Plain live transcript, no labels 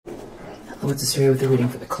What's this with the reading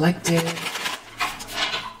for the collective?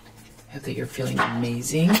 I hope that you're feeling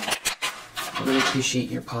amazing. I really appreciate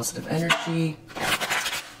your positive energy.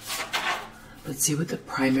 Let's see what the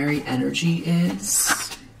primary energy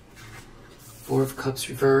is. 4 of Cups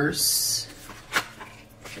reverse.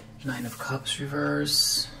 9 of Cups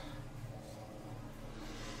reverse.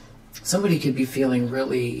 Somebody could be feeling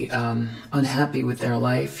really unhappy with their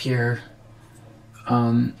life here.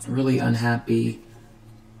 Really unhappy.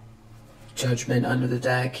 Judgment under the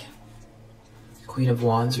deck. Queen of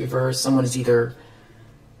Wands reverse. Someone is either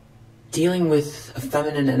dealing with a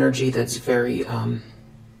feminine energy that's very, you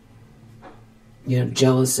know,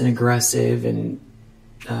 jealous and aggressive and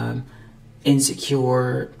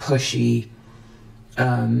insecure, pushy,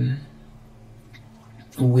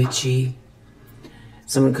 witchy.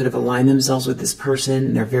 Someone could have aligned themselves with this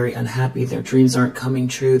person. They're very unhappy. Their dreams aren't coming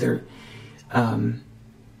true.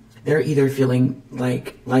 They're either feeling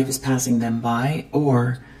like life is passing them by,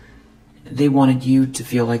 or they wanted you to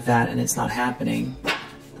feel like that and it's not happening.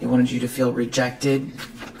 They wanted you to feel rejected.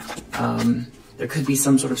 There could be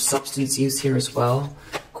some sort of substance use here as well.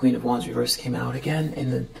 Queen of Wands reverse came out again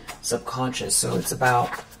in the subconscious. So it's about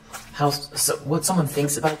what someone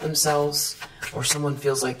thinks about themselves, or someone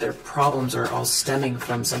feels like their problems are all stemming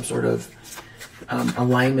from some sort of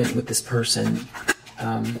alignment with this person.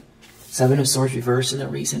 7 of Swords reverse in the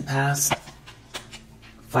recent past.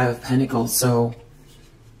 5 of Pentacles. So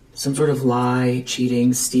some sort of lie,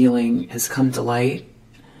 cheating, stealing has come to light,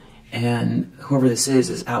 and whoever this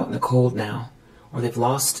is out in the cold now, or they've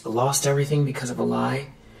lost everything because of a lie.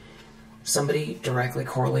 Somebody directly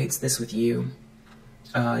correlates this with you.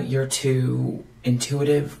 You're too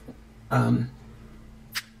intuitive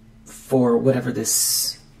for whatever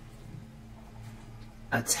this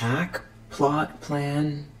attack, plot,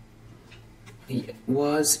 plan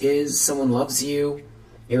is. Someone loves you.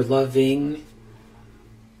 You're loving.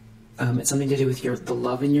 It's something to do with the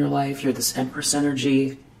love in your life. You're this Empress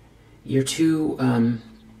energy. You're too,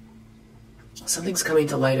 something's coming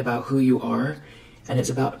to light about who you are, and it's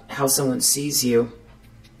about how someone sees you.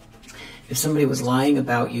 If somebody was lying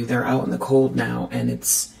about you, they're out in the cold now, and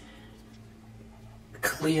it's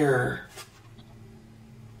clear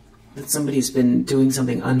that somebody's been doing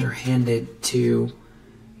something underhanded to,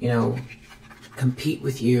 you know, compete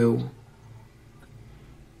with you.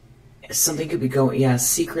 Something could be going, yeah,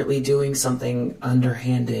 secretly doing something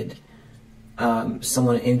underhanded.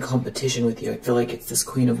 Someone in competition with you. I feel like it's this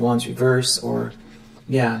Queen of Wands reverse, or,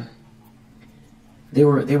 yeah. They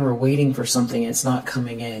were waiting for something, it's not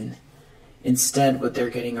coming in. Instead, what they're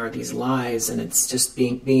getting are these lies, and it's just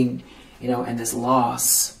being, you know, and this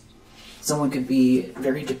loss. Someone could be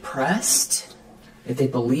very depressed if they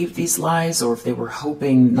believed these lies, or if they were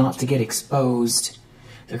hoping not to get exposed.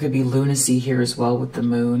 There could be lunacy here as well with the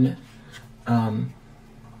moon.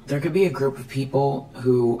 There could be a group of people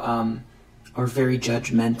who are very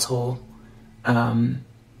judgmental,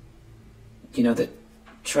 you know, that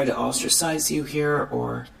try to ostracize you here,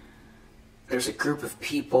 or there's a group of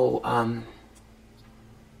people,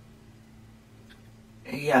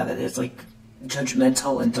 yeah, that is like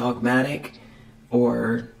judgmental and dogmatic,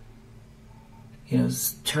 or, you know,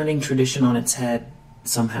 turning tradition on its head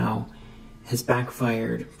somehow has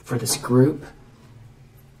backfired for this group.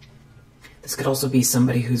 This could also be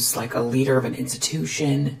somebody who's like a leader of an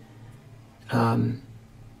institution.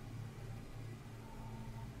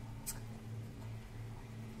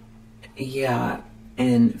 Yeah,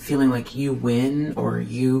 and feeling like you win, or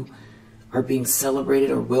you are being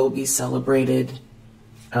celebrated, or will be celebrated.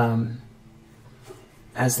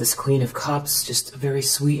 As this Queen of Cups, just a very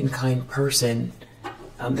sweet and kind person.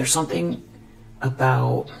 There's something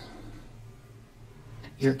about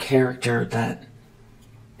your character that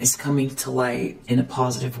is coming to light in a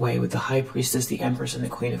positive way, with the High Priestess, the Empress, and the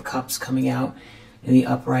Queen of Cups coming out in the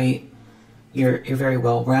upright. You're very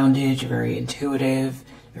well-rounded, you're very intuitive,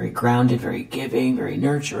 very grounded, very giving, very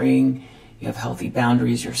nurturing. You have healthy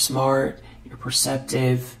boundaries, you're smart, you're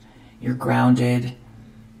perceptive, you're grounded,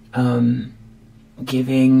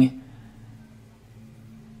 giving,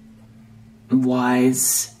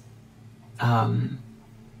 wise,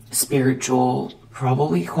 spiritual,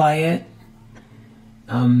 probably quiet.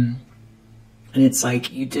 And it's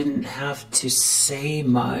like you didn't have to say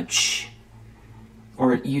much,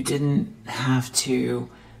 or you didn't have to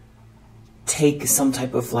take some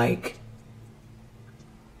type of like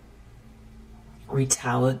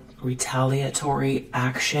retaliatory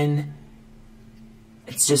action.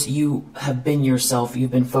 It's just you have been yourself.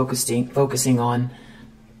 You've been focusing on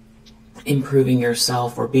improving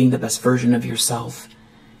yourself, or being the best version of yourself.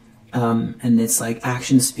 And it's like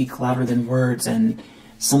actions speak louder than words, and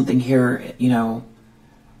something here, you know,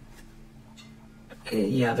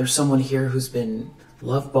 yeah, there's someone here who's been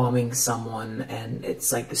love bombing someone, and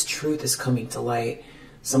it's like this truth is coming to light.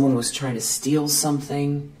 Someone was trying to steal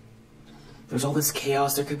something. There's all this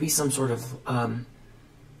chaos. There could be some sort of,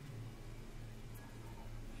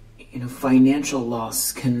 you know, financial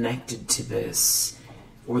loss connected to this,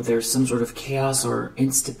 or there's some sort of chaos or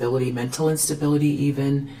instability, mental instability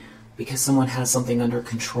even, because someone has something under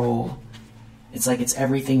control. It's like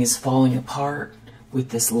everything is falling apart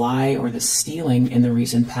with this lie or this stealing in the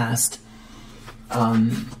recent past.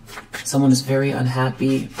 Someone is very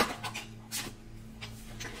unhappy.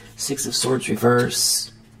 Six of Swords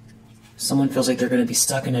reverse. Someone feels like they're going to be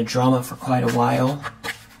stuck in a drama for quite a while.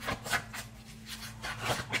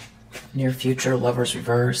 Near future, Lovers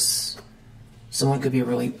reverse. Someone could be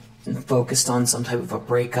really focused on some type of a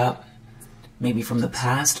breakup, maybe from the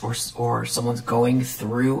past, or someone's going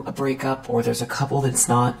through a breakup, or there's a couple that's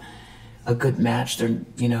not a good match. They're,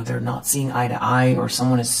 you know, they're not seeing eye to eye, or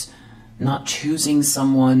someone is not choosing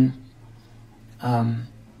someone.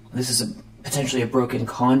 This is potentially a broken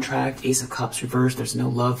contract. Ace of Cups reversed. There's no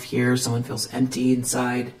love here. Someone feels empty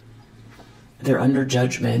inside. They're under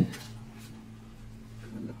judgment.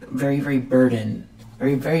 Very, very burdened.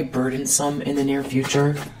 Very, very burdensome in the near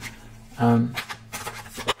future. The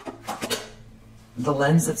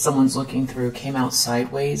lens that someone's looking through came out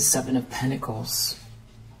sideways. Seven of Pentacles.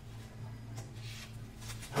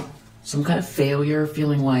 Some kind of failure,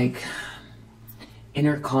 feeling like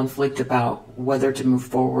inner conflict about whether to move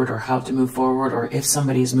forward or how to move forward, or if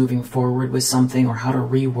somebody is moving forward with something, or how to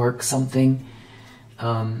rework something.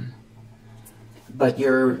 But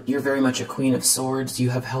you're very much a Queen of Swords. You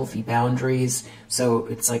have healthy boundaries, so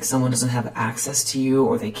it's like someone doesn't have access to you,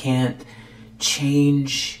 or they can't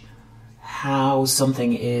change how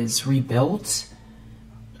something is rebuilt,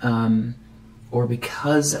 or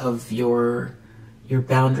because of your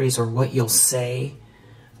boundaries or what you'll say.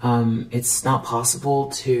 It's not possible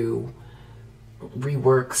to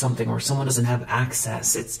rework something, or someone doesn't have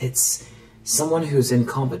access. It's someone who's in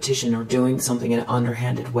competition or doing something in an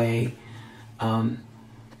underhanded way.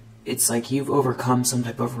 It's like you've overcome some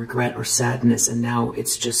type of regret or sadness, and now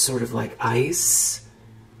it's just sort of like ice.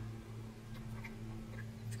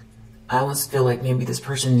 I almost feel like maybe this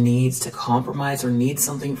person needs to compromise, or needs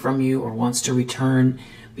something from you, or wants to return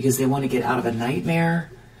because they want to get out of a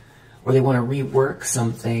nightmare, or they want to rework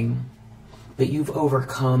something, but you've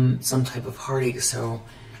overcome some type of heartache. So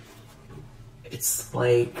it's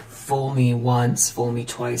like, fool me once, fool me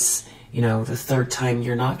twice, you know, the third time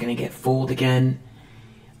you're not going to get fooled again.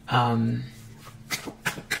 So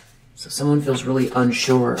someone feels really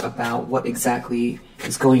unsure about what exactly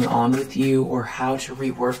is going on with you, or how to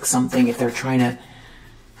rework something. If they're trying to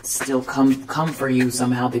still come for you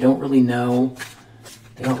somehow, they don't really know.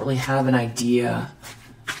 They don't really have an idea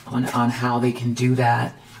on how they can do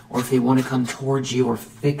that, or if they want to come towards you or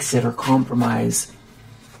fix it or compromise.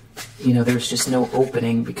 You know, there's just no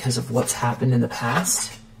opening because of what's happened in the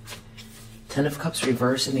past. Ten of Cups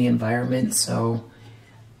reverse in the environment. So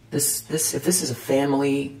if this is a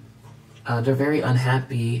family, they're very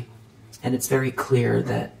unhappy, and it's very clear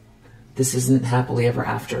that this isn't happily ever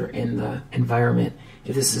after in the environment.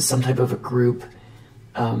 If this is some type of a group,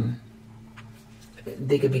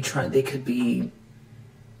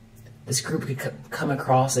 this group could come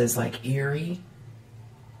across as like eerie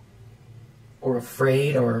or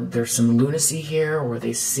afraid, or there's some lunacy here, or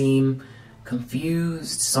they seem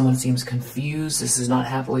confused. Someone seems confused. This is not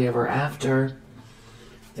happily ever after.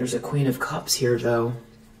 There's a Queen of Cups here, though.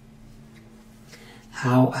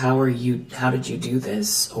 How did you do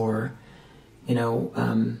this? Or, you know,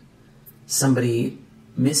 somebody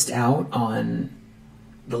missed out on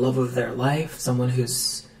the love of their life. Someone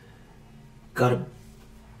who's got a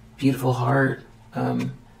beautiful heart.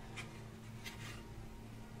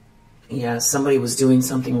 Yeah, somebody was doing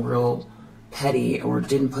something real petty, or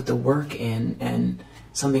didn't put the work in, and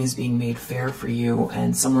something is being made fair for you,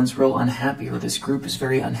 and someone's real unhappy, or this group is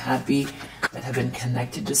very unhappy, that have been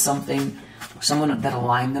connected to something, or someone that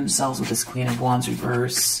aligned themselves with this Queen of Wands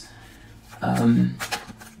reverse, are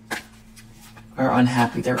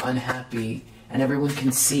unhappy. They're unhappy, and everyone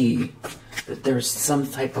can see that there's some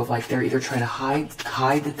type of, like, they're either trying to hide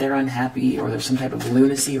that they're unhappy, or there's some type of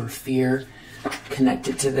lunacy or fear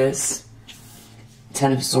connected to this.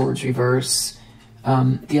 Ten of Swords reverse.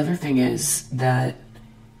 The other thing is that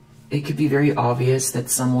it could be very obvious that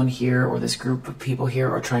someone here, or this group of people here,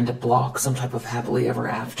 are trying to block some type of happily ever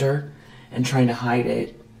after and trying to hide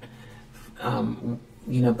it. You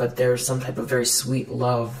know, but there's some type of very sweet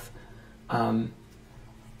love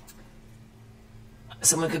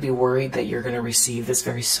someone could be worried that you're going to receive this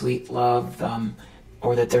very sweet love,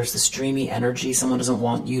 or that there's this dreamy energy. Someone doesn't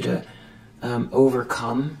want you to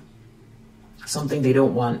overcome something. They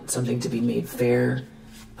don't want something to be made fair,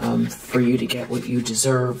 for you to get what you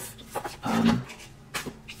deserve.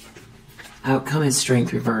 Outcome is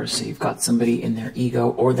strength reverse. So you've got somebody in their ego,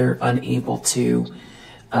 or they're unable to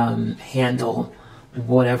handle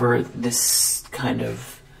whatever this kind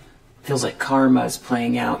of feels like karma is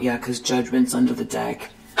playing out. Yeah, because judgment's under the deck.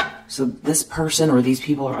 So this person or these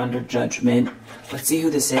people are under judgment. Let's see who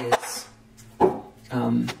this is.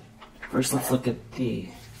 First, let's look at the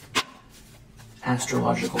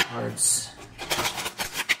astrological cards.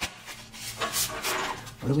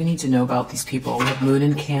 What do we need to know about these people? We have Moon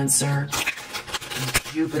in Cancer,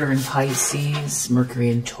 Jupiter in Pisces, Mercury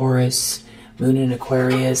in Taurus, Moon in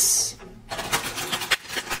Aquarius,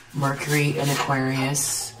 Mercury in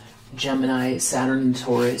Aquarius, Gemini, Saturn in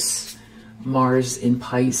Taurus, Mars in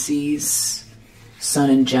Pisces, Sun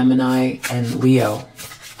in Gemini, and Leo.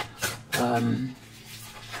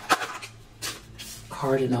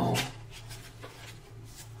 Cardinal.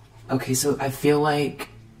 Okay, so I feel like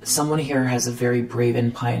someone here has a very brave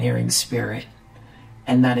and pioneering spirit,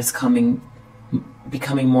 and that is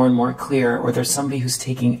becoming more and more clear, or there's somebody who's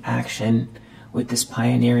taking action with this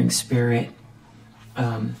pioneering spirit.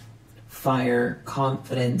 Fire,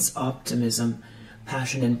 confidence, optimism,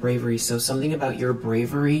 passion, and bravery. So something about your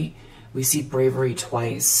bravery, we see bravery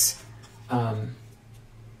twice,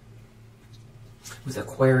 with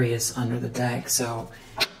Aquarius under the deck. So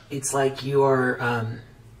it's like you are,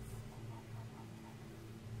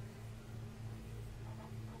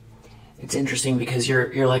 it's interesting because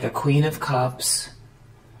you're like a Queen of Cups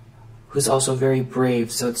who's also very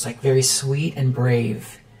brave. So it's like very sweet and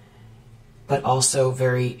brave, but also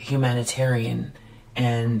very humanitarian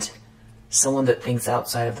and someone that thinks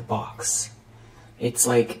outside of the box. It's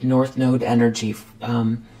like North Node energy,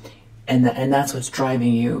 and that's what's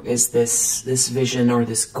driving you, is this vision or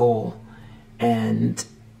this goal, and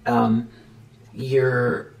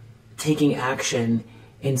you're taking action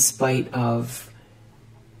in spite of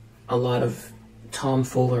a lot of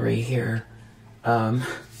tomfoolery here.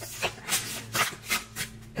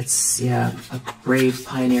 It's, yeah, a brave,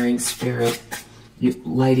 pioneering spirit. You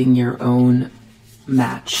lighting your own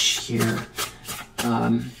match here.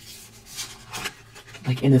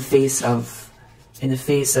 Like in the face of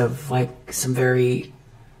like some very,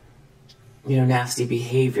 nasty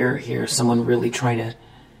behavior here. Someone really trying to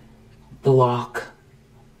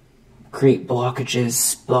create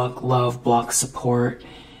blockages, block love, block support.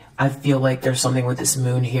 I feel like there's something with this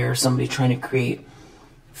moon here. Somebody trying to create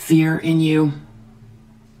fear in you.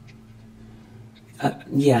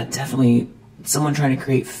 Yeah, definitely someone trying to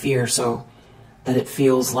create fear so that it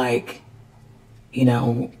feels like,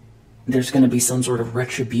 there's going to be some sort of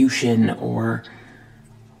retribution or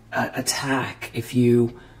attack if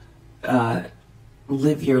you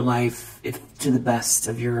live your life to the best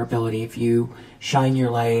of your ability. If you shine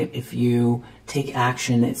your light, if you take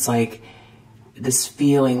action, it's like this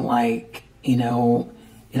feeling like, it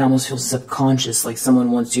almost feels subconscious, like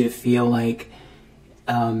someone wants you to feel like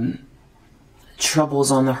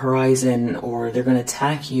trouble's on the horizon, or they're going to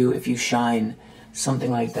attack you if you shine, something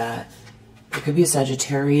like that. There could be a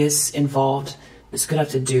Sagittarius involved. This could have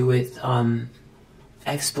to do with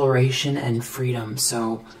exploration and freedom.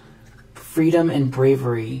 So freedom and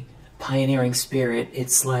bravery, pioneering spirit.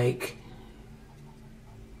 It's like,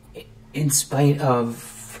 in spite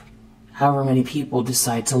of however many people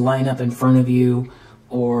decide to line up in front of you,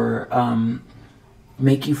 or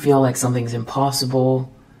make you feel like something's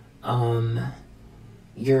impossible,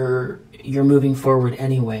 you're moving forward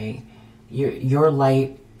anyway. Your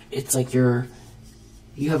light, it's like you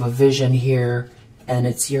have a vision here, and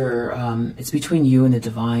it's it's between you and the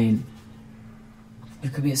divine.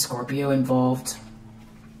 There could be a Scorpio involved.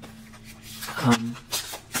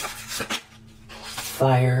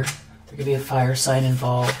 Fire. There could be a fire sign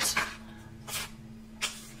involved.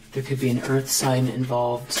 There could be an earth sign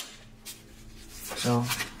involved. So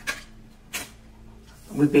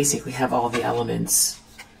we basically have all the elements.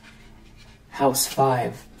 House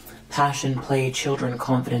 5. Passion, play, children,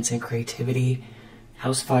 confidence, and creativity.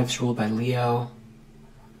 House 5 is ruled by Leo.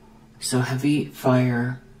 So heavy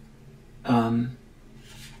fire.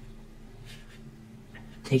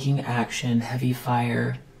 Taking action, heavy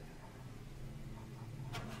fire.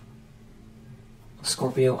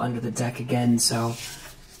 Scorpio under the deck again, so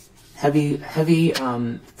heavy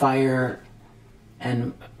fire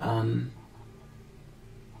and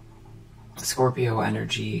Scorpio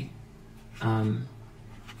energy.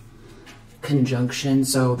 Conjunction,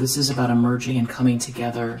 so this is about emerging and coming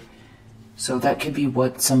together. So that could be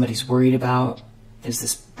what somebody's worried about,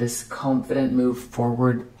 is this confident move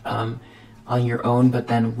forward on your own, but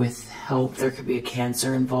then with help. There could be a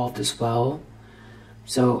Cancer involved as well.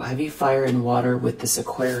 So heavy fire and water with this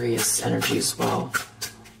Aquarius energy as well.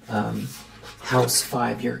 House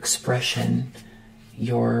 5, your expression,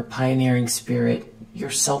 your pioneering spirit, your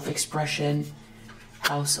self-expression.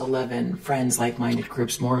 House 11, friends, like-minded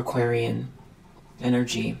groups, more Aquarian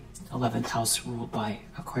energy. 11th house ruled by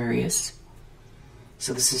Aquarius.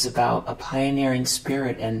 So this is about a pioneering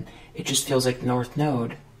spirit, and it just feels like North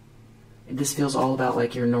Node. This feels all about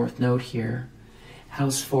like your North Node here.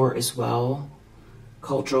 House 4 as well.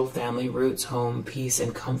 Cultural, family, roots, home, peace,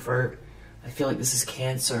 and comfort. I feel like this is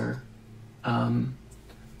Cancer. And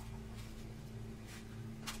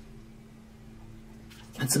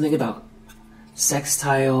something about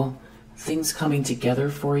sextile, things coming together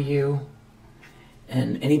for you.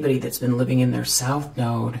 And anybody that's been living in their South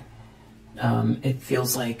Node, it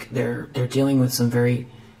feels like they're dealing with some very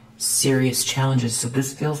serious challenges. So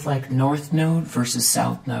this feels like North Node versus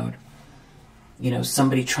South Node. You know,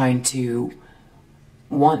 somebody trying to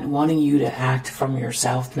wanting you to act from your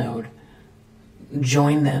South Node.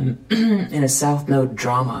 Join them in a South Node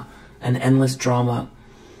drama, an endless drama,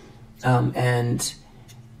 and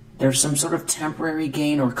there's some sort of temporary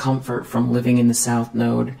gain or comfort from living in the South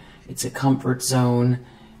Node. It's a comfort zone,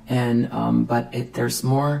 and but there's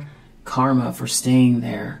more karma for staying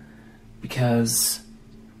there, because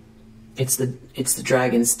it's the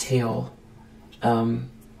dragon's tail, and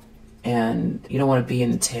you don't want to be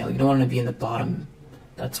in the tail. You don't want to be in the bottom.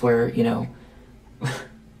 That's where, you know,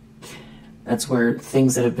 that's where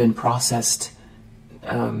things that have been processed,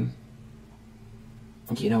 you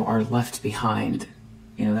know, are left behind.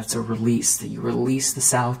 You know, that's a release, that you release the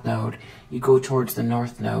South Node, you go towards the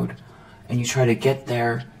North Node, and you try to get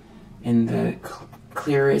there in the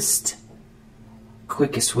clearest,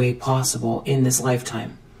 quickest way possible in this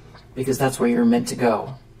lifetime, because that's where you're meant to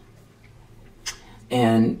go.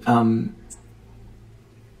 And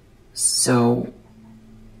so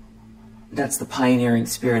that's the pioneering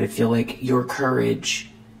spirit. I feel like your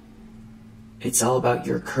courage, it's all about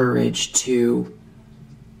your courage to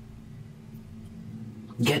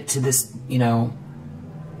get to this, you know,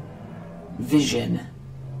 vision,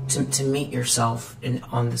 to meet yourself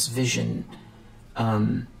on this vision,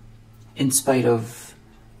 in spite of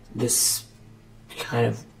this kind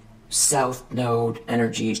of South Node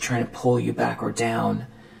energy trying to pull you back or down,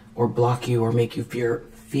 or block you, or make you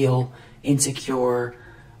feel insecure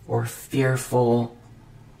or fearful,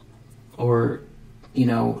 or, you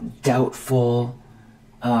know, doubtful,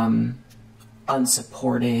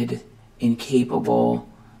 unsupported, incapable.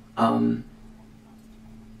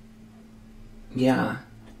 Yeah,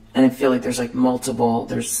 and I feel like there's like multiple,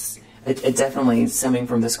 it definitely stemming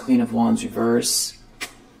from this Queen of Wands reverse.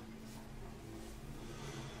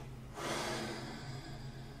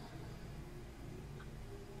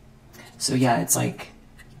 So yeah, it's like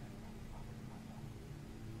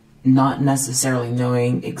not necessarily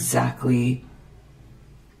knowing exactly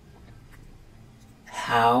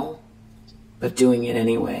how, but doing it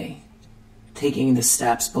anyway. Taking the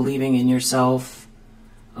steps, believing in yourself,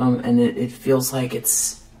 and it feels like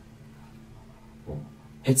it's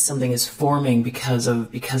something is forming because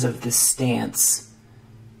of this stance,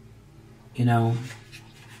 you know.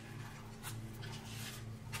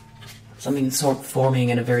 Something's sort of forming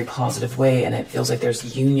in a very positive way, and it feels like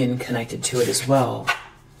there's union connected to it as well.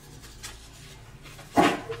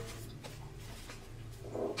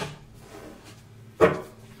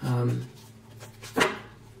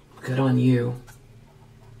 Good on you.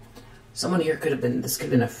 Someone here could have been, this could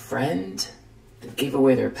have been a friend that gave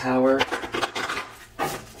away their power.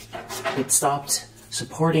 It stopped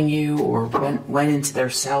supporting you, or went into their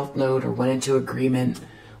South Node, or went into agreement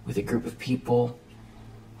with a group of people.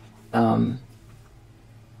 Or,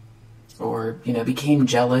 you know, became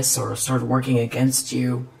jealous or started working against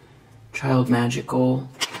you. Child magical.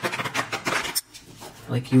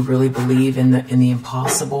 Like you really believe in the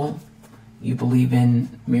impossible. You believe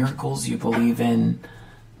in miracles. You believe in,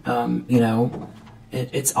 you know,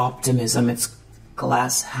 it's optimism. It's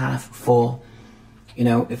glass half full. You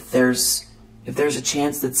know, if there's a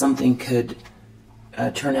chance that something could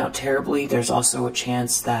turn out terribly, there's also a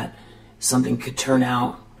chance that something could turn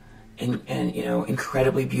out and you know,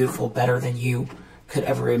 incredibly beautiful, better than you could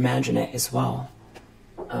ever imagine it as well.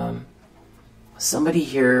 Somebody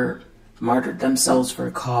here martyred themselves for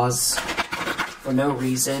a cause for no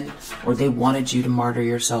reason, or they wanted you to martyr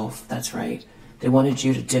yourself. That's right. They wanted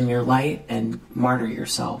you to dim your light and martyr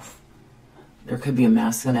yourself. There could be a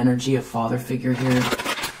masculine energy, a father figure here.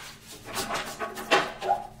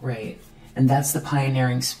 Right. And that's the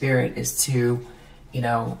pioneering spirit, is to, you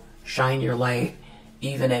know, shine your light,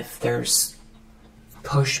 even if there's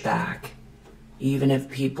pushback, even if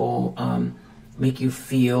people make you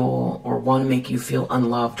feel or want to make you feel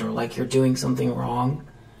unloved or like you're doing something wrong,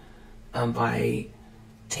 by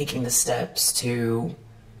taking the steps to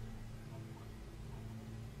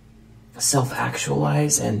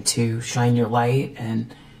self-actualize and to shine your light,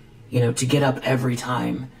 and, you know, to get up every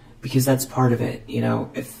time, because that's part of it. You know,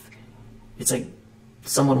 if it's like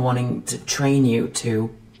someone wanting to train you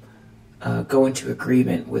to go into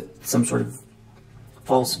agreement with some sort of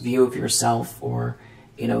false view of yourself, or,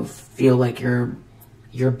 you know, feel like you're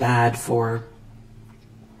bad or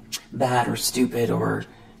stupid or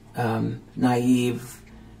naive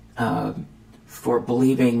for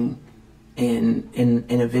believing in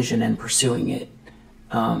a vision and pursuing it,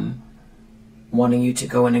 wanting you to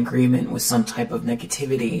go in agreement with some type of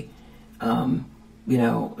negativity, you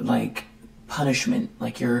know, like punishment,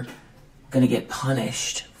 like you're gonna get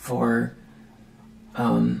punished for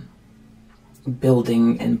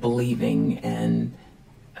building and believing and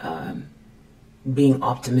being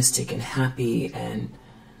optimistic and happy and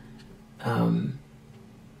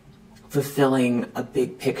fulfilling a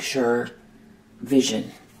big picture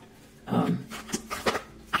vision.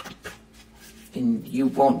 And you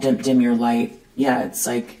won't dim your light. Yeah, it's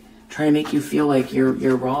like trying to make you feel like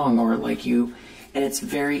you're wrong, or like you, and it's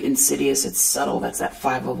very insidious, it's subtle. That's that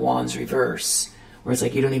Five of Wands reverse, where it's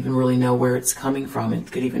like you don't even really know where it's coming from.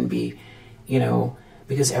 It could even be, you know,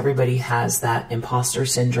 because everybody has that imposter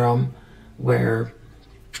syndrome, where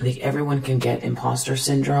I think everyone can get imposter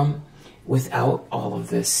syndrome without all of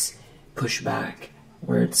this pushback,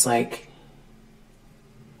 where it's like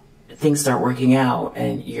things start working out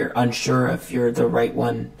and you're unsure if you're the right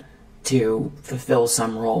one to fulfill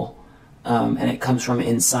some role, and it comes from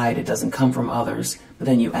inside, it doesn't come from others. But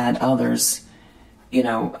then you add others, you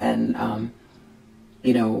know, and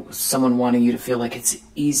you know, someone wanting you to feel like it's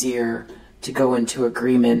easier to go into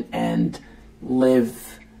agreement and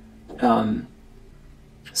live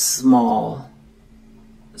smaller,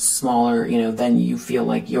 you know, than you feel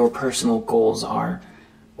like your personal goals are,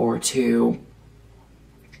 or to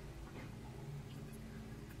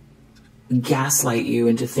gaslight you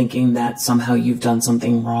into thinking that somehow you've done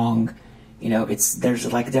something wrong. You know,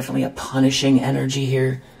 there's like definitely a punishing energy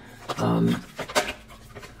here.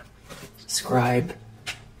 Scribe.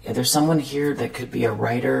 Yeah, there's someone here that could be a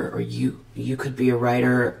writer, or you could be a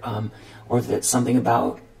writer, or that something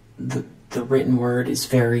about the written word is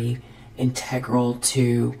very integral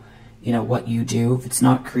to, you know, what you do. If it's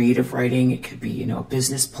not creative writing, it could be, you know, a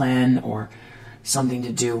business plan or something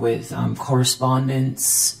to do with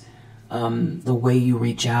correspondence. The way you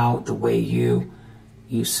reach out, the way you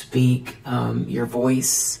speak, your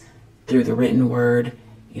voice through the written word,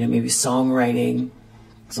 you know, maybe songwriting,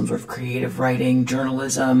 some sort of creative writing,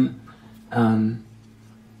 journalism,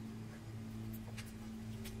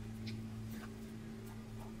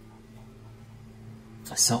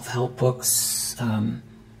 self-help books, you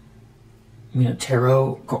know,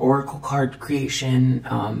 tarot, oracle card creation.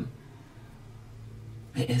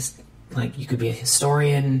 It is like you could be a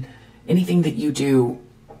historian. Anything that you do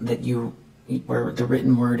where the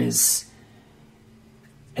written word is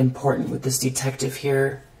important. With this detective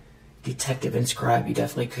here, detective and scribe, you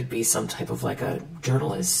definitely could be some type of like a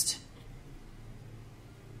journalist,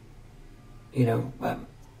 you know,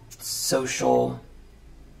 social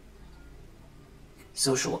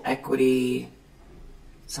equity,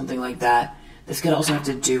 something like that. This could also have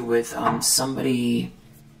to do with somebody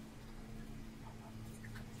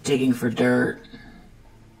digging for dirt,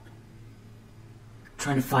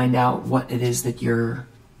 trying to find out what it is that you're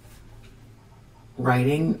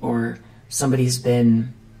writing, or somebody's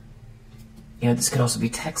been, you know, this could also be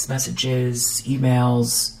text messages,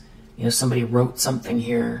 emails, you know, somebody wrote something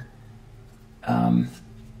here.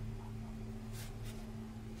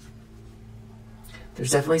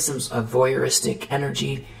 There's definitely some voyeuristic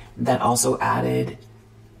energy that also added,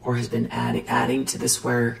 or has been adding to this,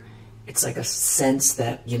 where it's like a sense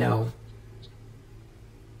that, you know,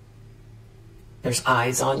 there's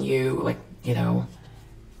eyes on you, like, you know,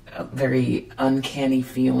 a very uncanny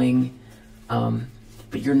feeling.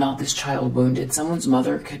 But you're not this child wounded. Someone's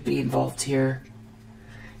mother could be involved here.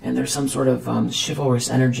 And there's some sort of chivalrous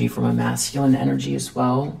energy from a masculine energy as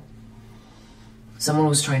well. Someone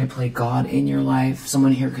was trying to play God in your life.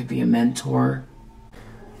 Someone here could be a mentor,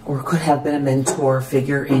 or could have been a mentor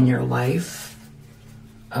figure in your life.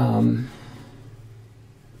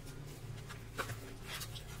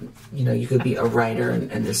 You know, you could be a writer,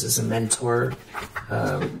 and this is a mentor,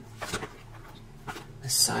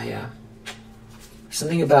 Messiah.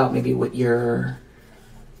 something about maybe what you're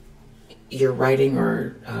writing,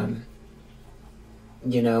 or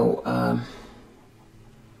you know,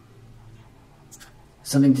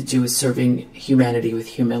 something to do with serving humanity with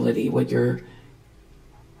humility, what you're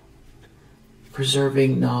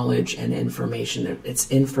preserving knowledge and information. It's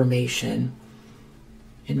information,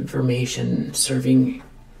 serving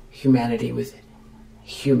humanity with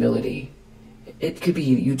humility. It could be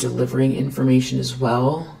you delivering information as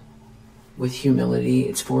well with humility.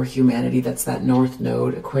 It's for humanity. That's that North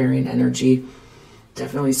Node, Aquarian energy.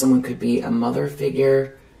 Definitely someone could be a mother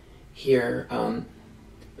figure here.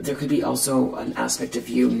 There could be also an aspect of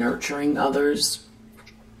you nurturing others.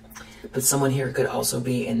 But someone here could also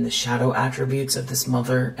be in the shadow attributes of this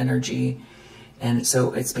mother energy. And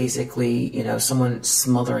so it's basically, you know, someone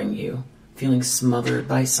smothering you, feeling smothered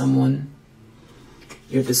by someone.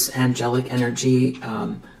 You're this angelic energy.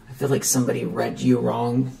 I feel like somebody read you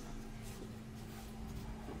wrong,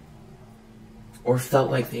 or felt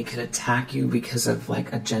like they could attack you because of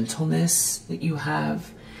like a gentleness that you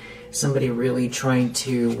have. Somebody really trying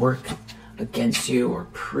to work against you or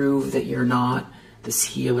prove that you're not this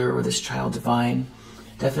healer or this child divine.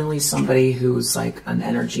 Definitely somebody who's like an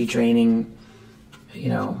energy draining, you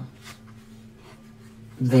know,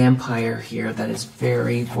 vampire here that is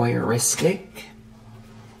very voyeuristic,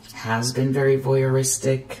 has been very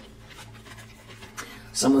voyeuristic.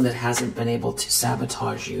 Someone that hasn't been able to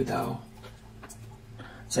sabotage you though.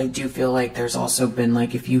 So I do feel like there's also been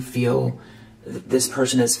like, if you feel this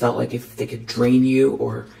person has felt like if they could drain you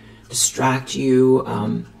or distract you,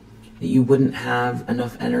 that you wouldn't have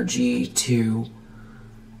enough energy to,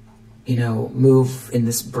 you know, move in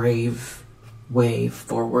this brave way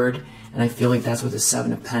forward. And I feel like that's what the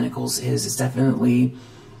Seven of Pentacles is. It's definitely,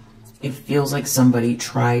 it feels like somebody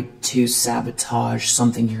tried to sabotage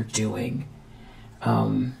something you're doing.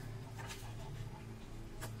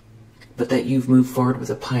 But that you've moved forward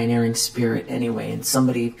with a pioneering spirit anyway, and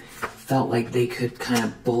somebody felt like they could kind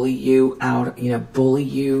of bully you out, you know, bully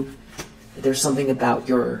you. There's something about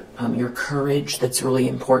your courage that's really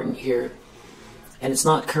important here. And it's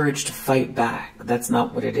not courage to fight back. That's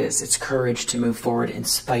not what it is. It's courage to move forward in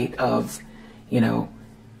spite of, you know,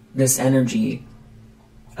 this energy.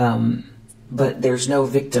 But there's no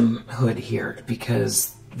victimhood here,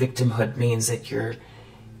 because victimhood means that you're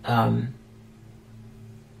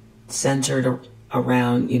centered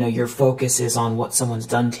around, you know, your focus is on what someone's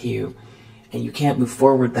done to you, and you can't move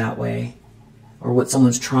forward that way, or what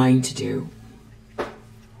someone's trying to do.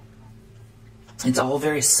 It's all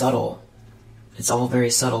very subtle. It's all very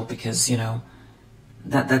subtle because, you know,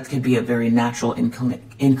 that could be a very natural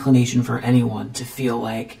inclination for anyone to feel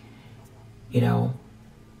like, you know,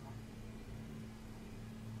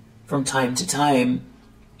 from time to time,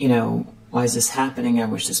 you know, why is this happening? I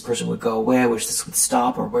wish this person would go away. I wish this would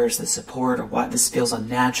stop. Or where's the support? Or why this feels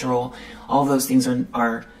unnatural. All those things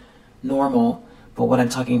are normal. But what I'm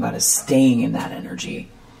talking about is staying in that energy.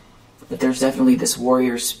 But there's definitely this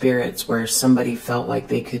warrior spirits where somebody felt like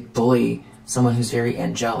they could bully someone who's very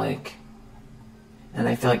angelic. And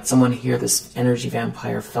I feel like someone here, this energy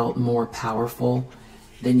vampire, felt more powerful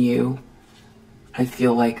than you. I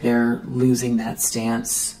feel like they're losing that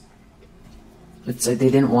stance. It's like they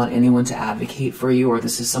didn't want anyone to advocate for you, or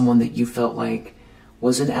this is someone that you felt like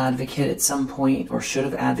was an advocate at some point, or should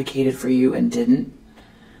have advocated for you and didn't.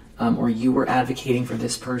 Or you were advocating for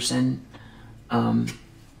this person. And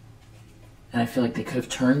I feel like they could have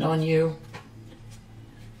turned on you.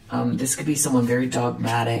 This could be someone very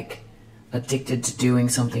dogmatic, addicted to doing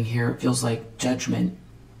something here. It feels like judgment,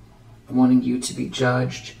 wanting you to be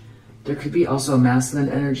judged. There could be also a masculine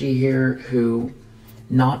energy here who,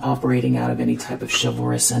 not operating out of any type of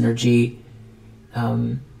chivalrous energy,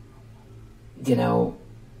 you know,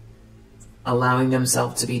 allowing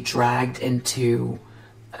themselves to be dragged into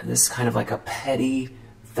this kind of like a petty,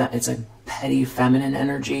 it's a petty feminine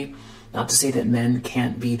energy. Not to say that men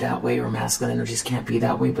can't be that way, or masculine energies can't be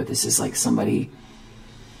that way, but this is like somebody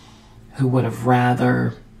who would have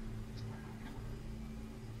rather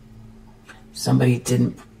somebody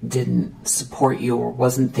didn't support you, or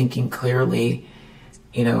wasn't thinking clearly,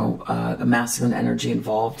 you know, the masculine energy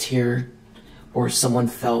involved here, or someone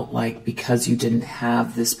felt like because you didn't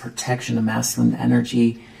have this protection of masculine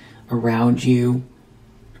energy around you,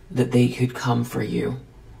 that they could come for you.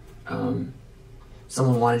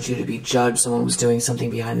 Someone wanted you to be judged. Someone was doing something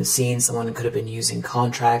behind the scenes. Someone could have been using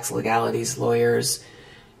contracts, legalities, lawyers,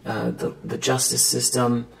 the justice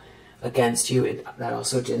system against you. That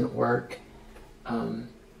also didn't work.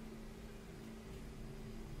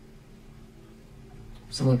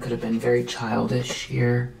 Someone could have been very childish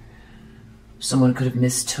here. Someone could have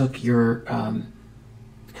mistook your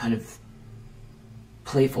kind of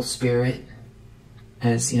playful spirit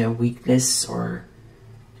as, you know, weakness or,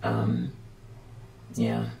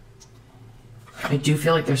 yeah. I do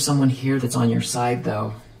feel like there's someone here that's on your side,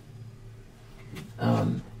 though.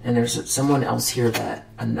 And there's someone else here that,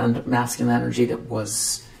 an masculine energy that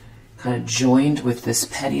was kind of joined with this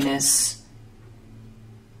pettiness.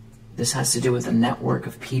 This has to do with a network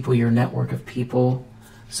of people, your network of people.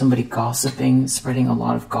 Somebody gossiping, spreading a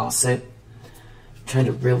lot of gossip. Trying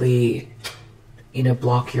to really, you know,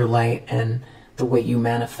 block your light and the way you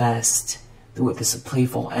manifest with this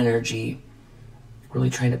playful energy. Really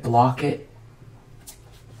trying to block it.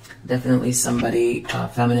 Definitely somebody,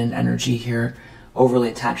 feminine energy here, overly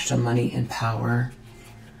attached to money and power.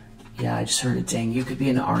 Yeah, I just heard it. Dang, you could be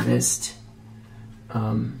an artist.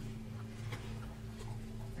 There's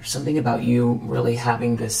something about you really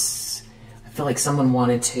having this. I feel like someone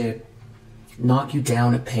wanted to knock you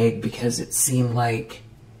down a peg because it seemed like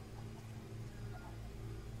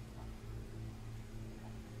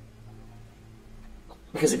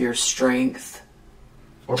because of your strength,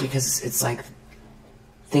 or because it's like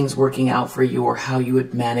things working out for you, or how you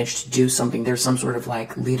would manage to do something. There's some sort of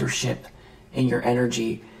like leadership in your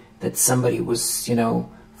energy that somebody was, you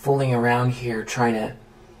know, fooling around here trying to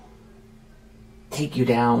take you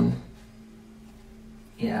down.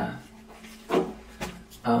 Yeah.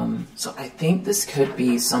 So I think this could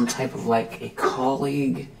be some type of like a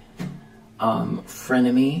colleague,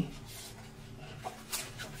 frenemy,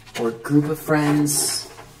 or group of friends.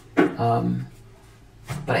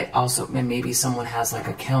 But I also, maybe someone has like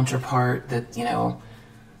a counterpart that, you know,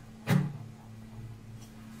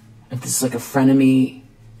 if this is like a frenemy,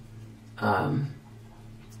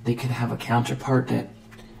 they could have a counterpart that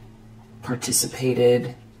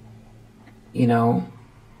participated, you know,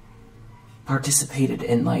 participated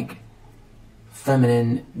in like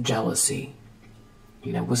feminine jealousy,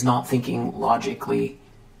 you know, was not thinking logically,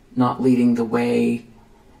 not leading the way.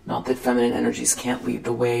 Not that feminine energies can't lead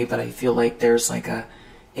the way, but I feel like there's like a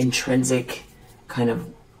intrinsic kind of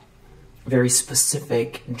very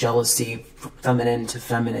specific jealousy, feminine to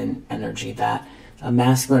feminine energy, that a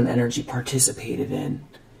masculine energy participated in,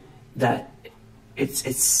 that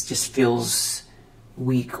it's just feels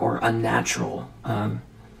weak or unnatural.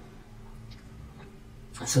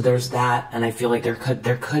 So there's that, and I feel like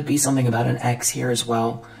there could be something about an ex here as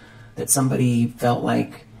well, that somebody felt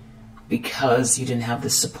like because you didn't have the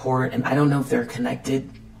support, and I don't know if they're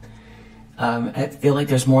connected. I feel like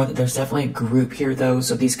there's definitely a group here though,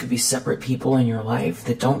 so these could be separate people in your life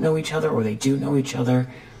that don't know each other, or they do know each other.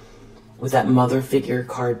 With that mother figure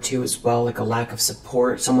card too as well, like a lack of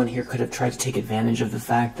support. Someone here could have tried to take advantage of the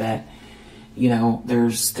fact that, you know,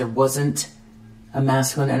 there wasn't a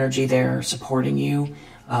masculine energy there supporting you,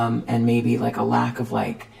 and maybe like a lack of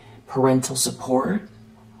like parental support,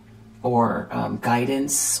 or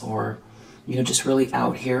guidance, or, you know, just really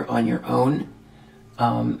out here on your own,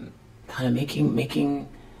 kind of making,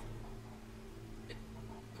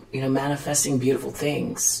 you know, manifesting beautiful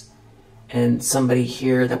things. And somebody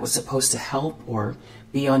here that was supposed to help or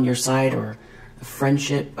be on your side, or a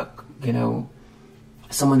friendship, you know,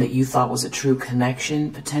 someone that you thought was a true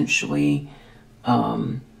connection, potentially,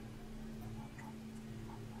 you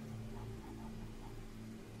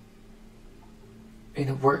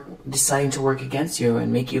know, deciding to work against you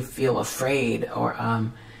and make you feel afraid, or,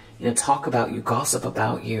 you know, talk about you, gossip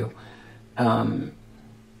about you.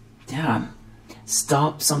 Yeah,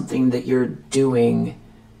 stop something that you're doing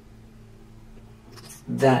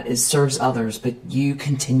that serves others, but you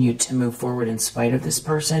continue to move forward in spite of this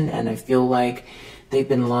person, and I feel like they've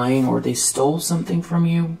been lying, or they stole something from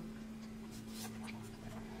you.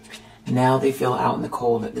 Now they feel out in the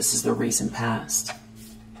cold that this is the recent past.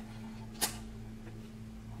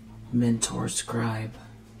 Mentor, scribe.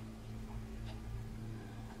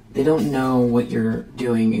 They don't know what you're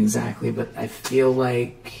doing exactly, but I feel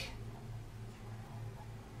like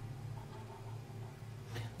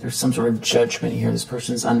there's some sort of judgment here. This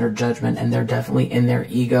person's under judgment, and they're definitely in their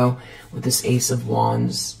ego with this Ace of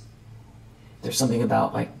Wands. There's something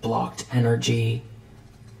about like blocked energy,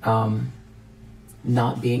 not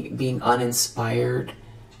being uninspired.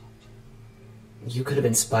 You could have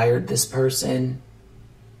inspired this person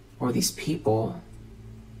or these people,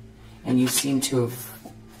 and you seem to have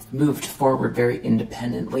moved forward very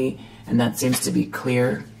independently, and that seems to be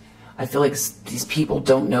clear. I feel like these people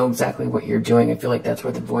don't know exactly what you're doing. I feel like that's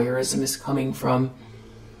where the voyeurism is coming from.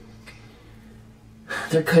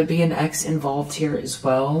 There could be an ex involved here as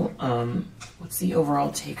well. What's the overall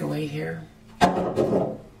takeaway here?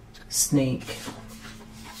 Snake.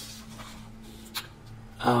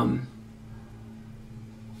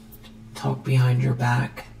 Talk behind your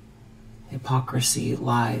back. hypocrisy,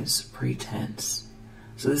 lies, pretense.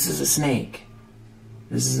 So this is a snake.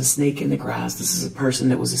 This is a snake in the grass. This is a person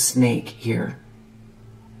that was a snake here.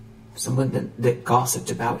 Someone that gossiped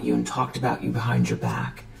about you and talked about you behind your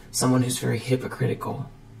back. Someone who's very hypocritical.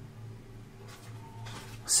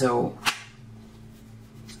 So,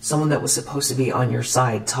 someone that was supposed to be on your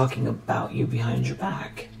side talking about you behind your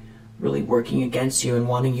back. Really working against you and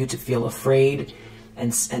wanting you to feel afraid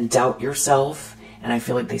and doubt yourself. And I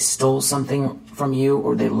feel like they stole something from you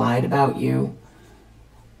or they lied about you.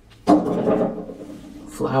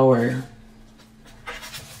 Flower.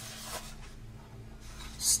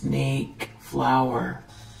 Snake, flower.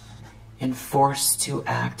 Enforced to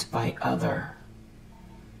act by other.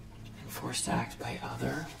 Enforced to act by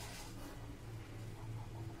other.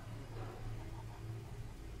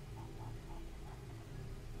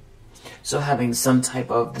 So having some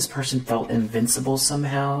type of, this person felt invincible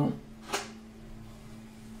somehow.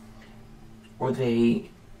 Or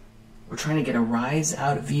they were trying to get a rise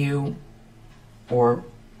out of you. Or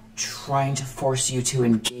trying to force you to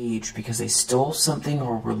engage because they stole something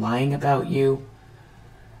or were lying about you.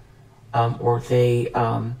 Or they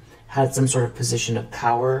had some sort of position of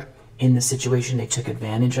power in the situation. They took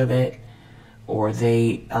advantage of it. Or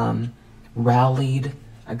they rallied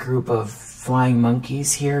a group of flying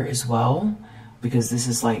monkeys here as well, because this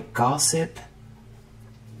is like gossip.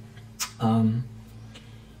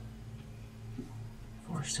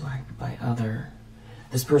 Forced to act by other.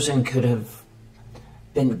 This person could have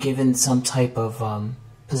been given some type of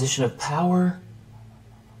position of power,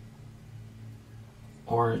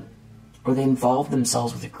 or they involved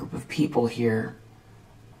themselves with a group of people here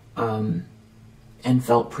and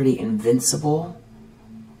felt pretty invincible.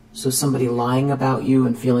 So somebody lying about you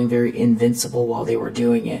and feeling very invincible while they were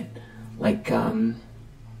doing it. Like,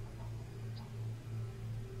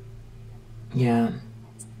 yeah.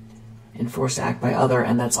 Enforced to act by other.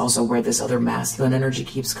 And that's also where this other masculine energy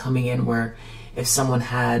keeps coming in, where if someone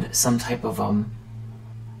had some type of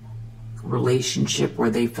relationship where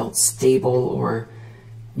they felt stable or,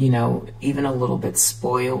 you know, even a little bit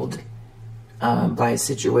spoiled by a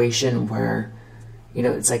situation where, you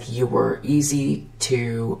know, it's like you were easy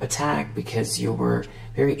to attack because you were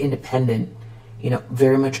very independent, you know,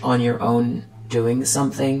 very much on your own doing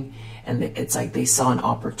something. And it's like they saw an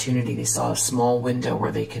opportunity. They saw a small window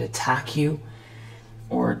where they could attack you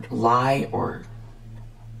or lie or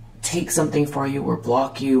take something for you or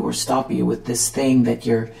block you or stop you with this thing that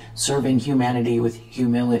you're serving humanity with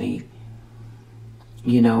humility.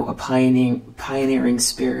 You know, a pioneering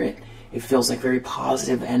spirit. It feels like very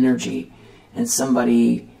positive energy. And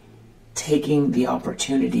somebody taking the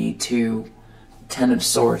opportunity to, Ten of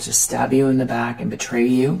Swords, to stab you in the back and betray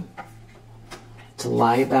you, to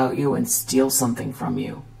lie about you and steal something from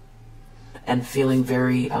you, and feeling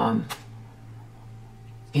very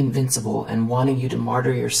invincible and wanting you to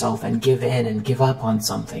martyr yourself and give in and give up on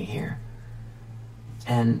something here.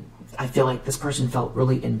 And I feel like this person felt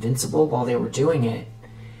really invincible while they were doing it.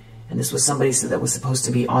 And this was somebody that was supposed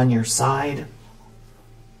to be on your side.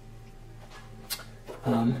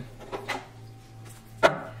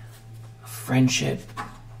 Friendship,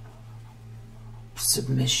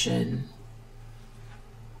 submission.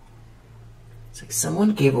 It's like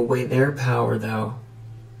someone gave away their power though.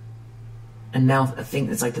 And now I think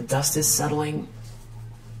it's like the dust is settling.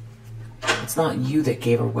 It's not you that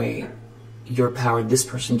gave away your power. This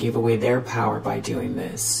person gave away their power by doing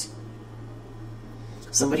this.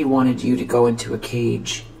 Somebody wanted you to go into a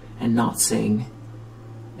cage and not sing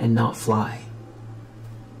and not fly.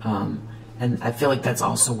 And I feel like that's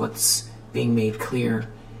also what's being made clear,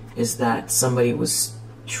 is that somebody was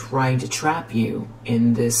trying to trap you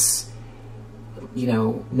in this, you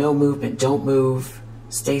know, no movement, don't move,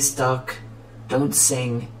 stay stuck, don't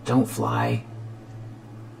sing, don't fly.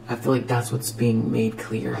 I feel like that's what's being made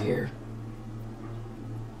clear here.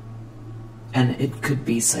 And it could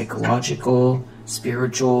be psychological,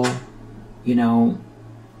 spiritual, you know,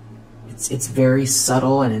 it's very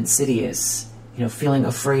subtle and insidious. You know, feeling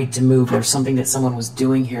afraid to move, or something that someone was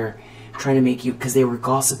doing here, trying to make you, because they were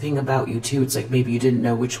gossiping about you too. It's like maybe you didn't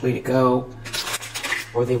know which way to go,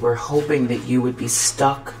 or they were hoping that you would be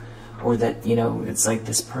stuck, or that, you know, it's like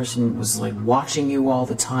this person was like watching you all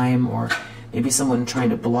the time, or maybe someone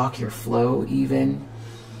trying to block your flow even.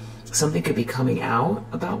 Something could be coming out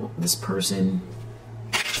about this person.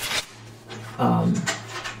 Or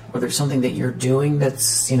there's something that you're doing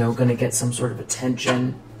that's, you know, going to get some sort of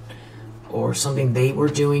attention, or something they were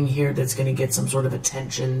doing here that's going to get some sort of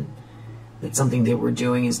attention, that something they were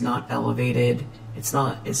doing is not elevated, it's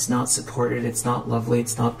not supported, it's not lovely,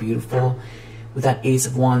 it's not beautiful. With that Ace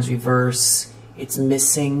of Wands reverse, it's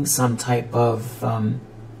missing some type of, I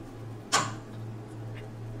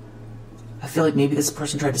feel like maybe this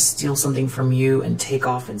person tried to steal something from you and take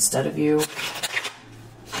off instead of you.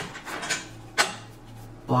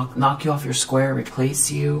 Knock you off your square, replace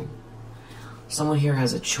you. Someone here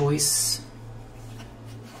has a choice.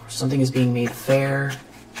 Something is being made fair.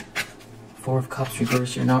 Four of Cups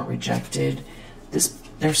reversed, you're not rejected.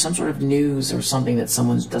 There's some sort of news or something that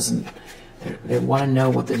someone doesn't, they want to know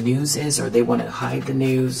what the news is, or they want to hide the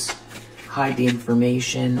news, hide the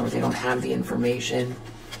information, or they don't have the information.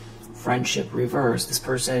 Friendship reversed. This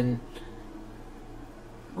person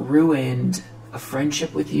ruined a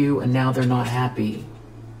friendship with you and now they're not happy.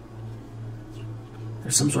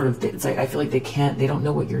 There's some sort of, it's like, I feel like they don't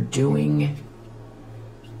know what you're doing.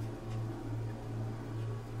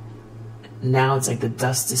 Now it's like the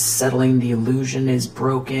dust is settling, the illusion is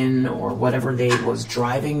broken, or whatever was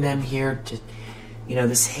driving them here to, you know,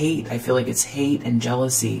 this hate. I feel like it's hate and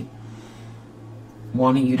jealousy,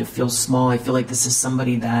 wanting you to feel small. I feel like this is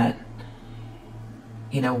somebody that,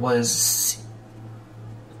 you know, was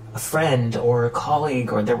a friend or a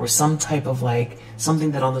colleague, or there was some type of like,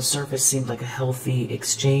 something that on the surface seemed like a healthy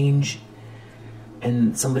exchange,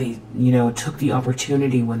 and somebody, you know, took the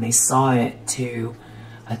opportunity when they saw it to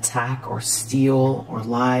attack or steal or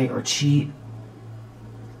lie or cheat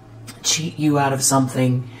you out of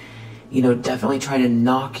something, you know, definitely try to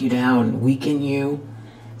knock you down, weaken you,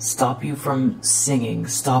 stop you from singing,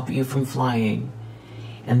 stop you from flying.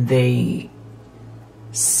 And they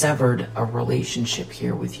severed a relationship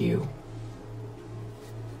here with you.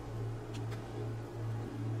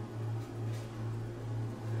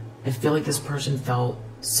 I feel like this person felt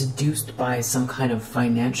seduced by some kind of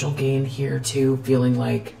financial gain here too, feeling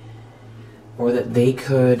like, or that they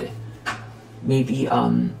could maybe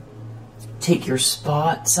take your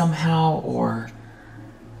spot somehow, or,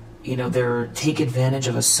 you know, take advantage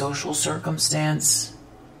of a social circumstance.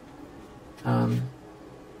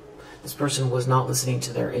 This person was not listening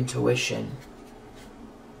to their intuition.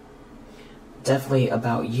 Definitely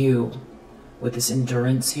about you with this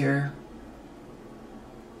endurance here.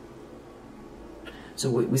 So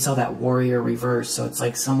we saw that warrior reverse, so it's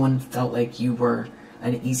like someone felt like you were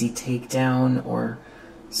an easy takedown or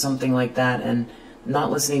something like that, and not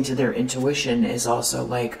listening to their intuition is also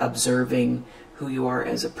like observing who you are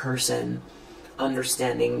as a person,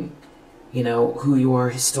 understanding, you know, who you are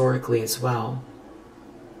historically as well.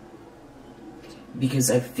 Because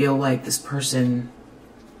I feel like this person,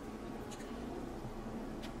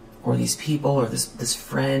 or these people, or this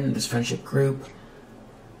friendship group,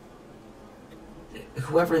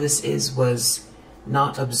 whoever this is was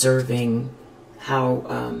not observing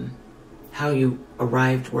how you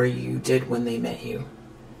arrived where you did when they met you,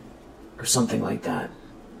 or something like that.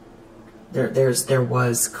 There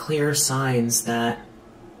was clear signs that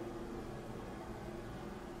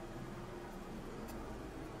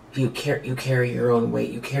you carry your own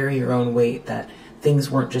weight. You carry your own weight, that things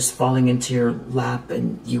weren't just falling into your lap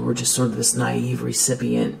and you were just sort of this naive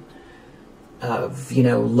recipient of, you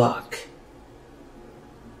know, luck.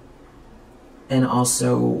 And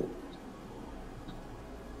also,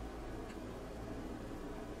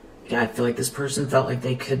 yeah, I feel like this person felt like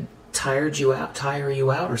they could tire you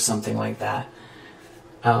out or something like that.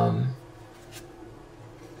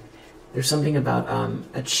 There's something about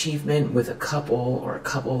achievement with a couple, or a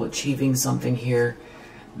couple achieving something here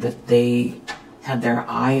that they had their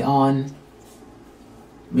eye on.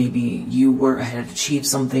 Maybe you had achieved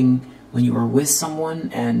something when you were with someone,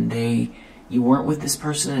 and you weren't with this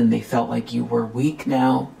person, and they felt like you were weak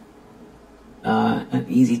now. An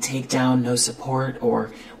easy takedown, no support,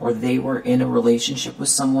 or they were in a relationship with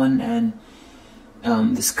someone,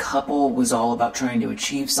 and this couple was all about trying to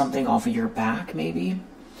achieve something off of your back, maybe.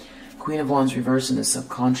 Queen of Wands reversed in the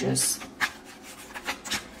subconscious.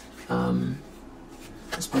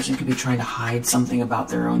 This person could be trying to hide something about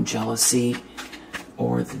their own jealousy,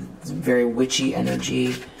 or the very witchy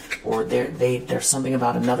energy, or there's something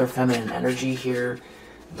about another feminine energy here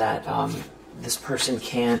that this person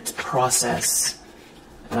can't process.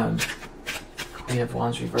 Queen of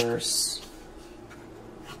Wands reverse.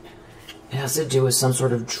 It has to do with some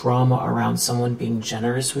sort of drama around someone being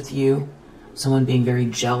generous with you, someone being very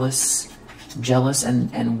jealous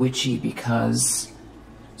and witchy, because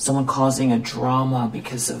someone causing a drama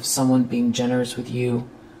because of someone being generous with you,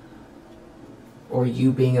 or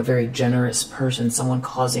you being a very generous person, someone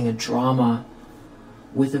causing a drama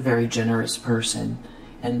with a very generous person.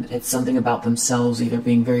 And it's something about themselves either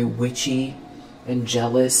being very witchy and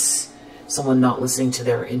jealous, someone not listening to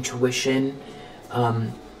their intuition,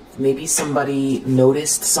 Maybe somebody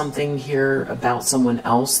noticed something here about someone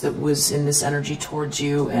else that was in this energy towards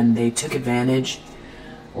you, and they took advantage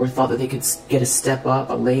or thought that they could get a step up,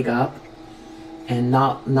 a leg up, and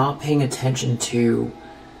not paying attention to,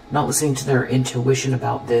 not listening to their intuition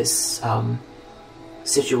about this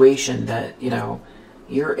situation, that, you know,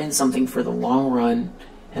 you're in something for the long run.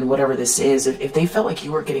 And whatever this is, if they felt like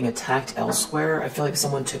you were getting attacked elsewhere, I feel like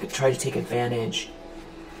someone tried to take advantage.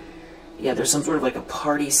 Yeah, there's some sort of like a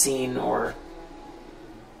party scene, or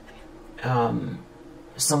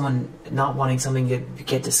someone not wanting something to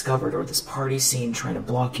get discovered, or this party scene trying to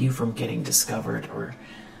block you from getting discovered, or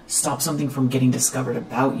stop something from getting discovered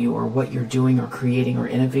about you, or what you're doing or creating or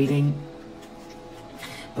innovating.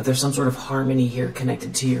 But there's some sort of harmony here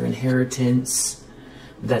connected to your inheritance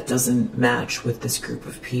that doesn't match with this group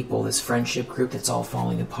of people, this friendship group that's all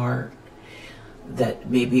falling apart.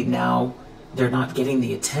 That maybe now they're not getting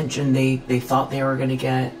the attention they thought they were going to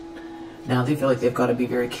get. Now they feel like they've got to be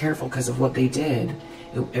very careful because of what they did.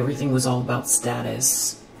 Everything was all about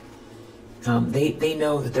status. They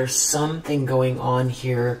know that there's something going on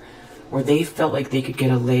here where they felt like they could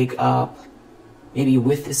get a leg up, maybe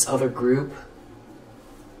with this other group,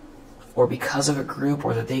 or because of a group,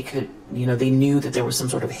 or that they could, you know, they knew that there was some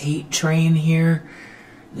sort of hate train here,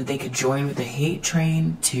 that they could join with the hate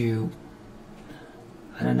train to,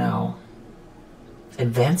 I don't know,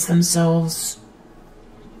 advance themselves.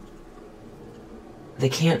 They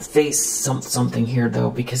can't face something here though,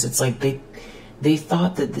 because it's like they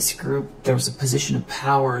thought that this group, there was a position of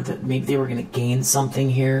power, that maybe they were going to gain something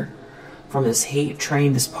here from this hate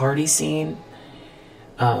train, this party scene.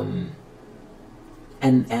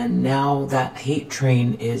 And now that hate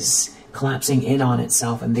train is collapsing in on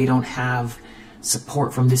itself, and they don't have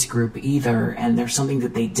support from this group either. And there's something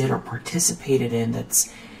that they did or participated in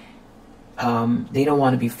that's, they don't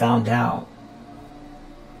want to be found out.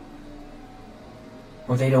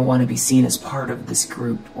 Or they don't want to be seen as part of this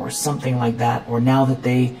group, or something like that. Or now that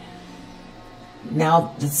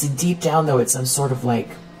it's deep down though, it's some sort of like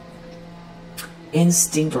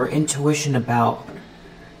instinct or intuition about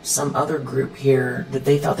some other group here, that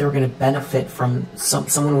they thought they were going to benefit from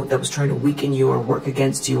someone that was trying to weaken you or work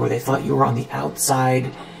against you, or they thought you were on the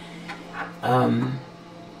outside, and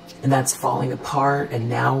that's falling apart. And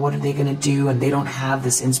now what are they going to do? And they don't have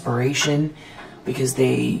this inspiration because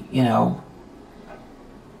they, you know,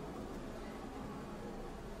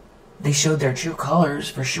 they showed their true colors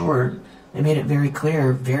for sure. They made it very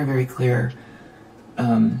clear, very, very clear.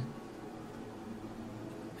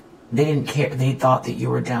 They didn't care. They thought that you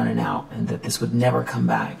were down and out, and that this would never come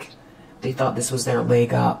back. They thought this was their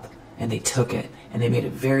leg up, and they took it, and they made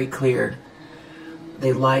it very clear.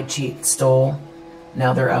 They lied, cheated, stole.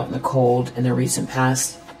 Now they're out in the cold in their recent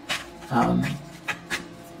past. Yeah,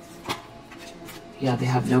 they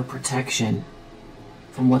have no protection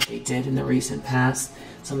from what they did in the recent past.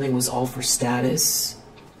 Something was all for status.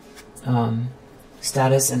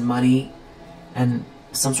 Status and money, and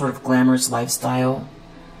some sort of glamorous lifestyle.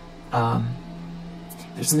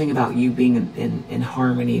 There's something about you being in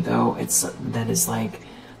harmony though. That is like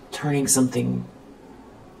turning something.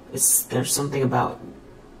 There's something about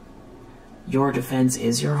your defense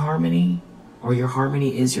is your harmony, or your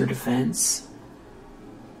harmony is your defense.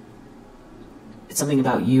 It's something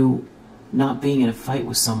about you not being in a fight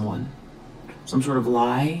with someone. Some sort of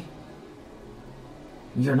lie.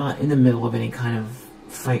 You're not in the middle of any kind of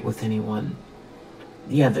fight with anyone.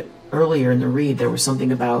 Yeah, earlier in the read there was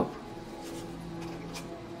something about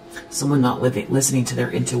someone not listening to their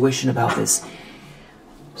intuition about this.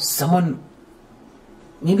 Someone,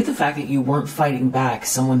 maybe the fact that you weren't fighting back,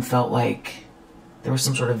 someone felt like there was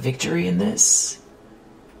some sort of victory in this.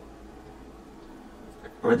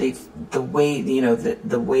 Or the way, you know,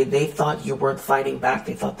 the way they thought you weren't fighting back,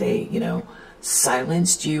 they thought they, you know,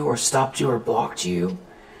 silenced you or stopped you or blocked you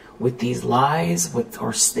with these lies,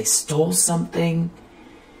 or they stole something.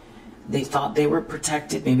 They thought they were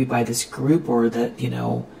protected maybe by this group, or that, you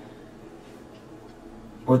know,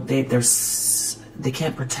 or they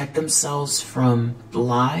can't protect themselves from the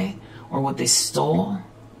lie or what they stole.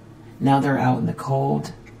 Now they're out in the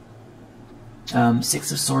cold.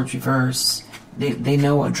 Six of Swords reverse. They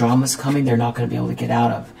know a drama's coming they're not going to be able to get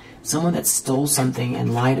out of. Someone that stole something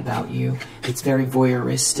and lied about you. It's very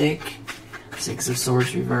voyeuristic. Six of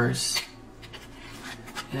Swords reverse.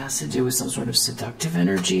 It has to do with some sort of seductive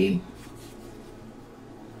energy.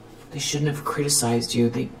 They shouldn't have criticized you.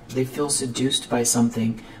 They feel seduced by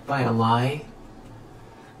something, by a lie.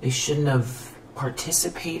 They shouldn't have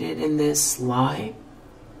participated in this lie.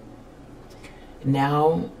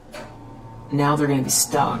 Now they're going to be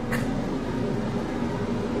stuck.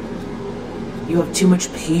 You have too much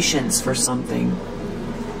patience for something.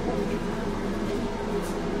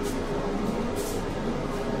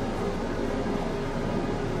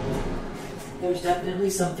 There's definitely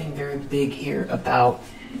something very big here about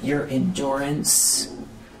your endurance.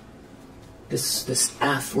 This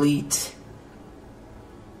athlete.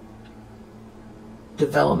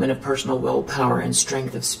 Development of personal willpower and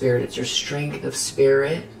strength of spirit. It's your strength of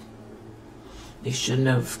spirit. They shouldn't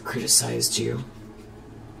have criticized you.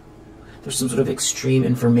 There's some sort of extreme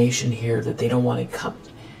information here that they don't want to come.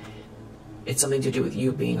 It's something to do with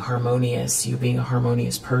you being harmonious, you being a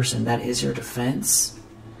harmonious person. That is your defense.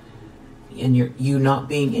 And you not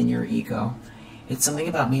being in your ego. It's something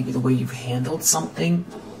about maybe the way you've handled something,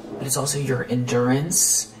 but it's also your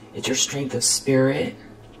endurance. It's your strength of spirit.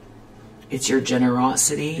 It's your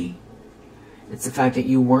generosity. It's the fact that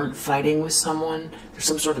you weren't fighting with someone. There's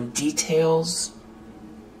some sort of details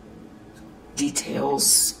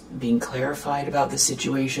being clarified about the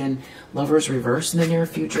situation. Lovers reversed in the near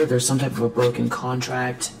future. There's some type of a broken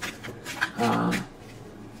contract.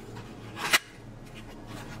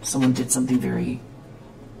 Someone did something very...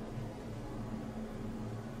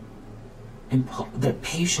 The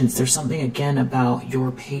patience, there's something again about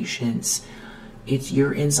your patience.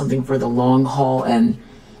 You're in something for the long haul, and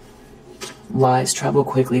lies travel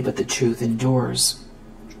quickly, but the truth endures.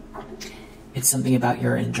 It's something about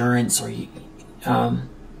your endurance, or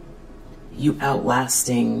you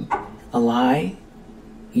outlasting a lie,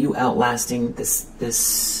 you outlasting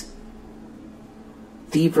this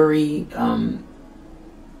thievery,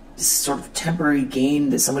 this sort of temporary gain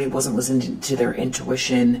that somebody wasn't listening to their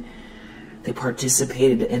intuition. They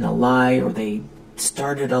participated in a lie, or they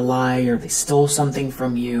started a lie, or they stole something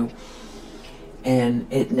from you. And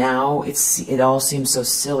it all seems so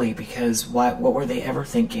silly, because what were they ever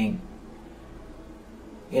thinking?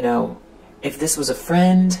 You know, if this was a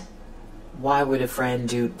friend, why would a friend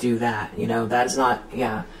do that? You know, that is not,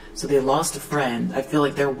 yeah. So they lost a friend. I feel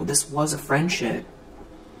like this was a friendship.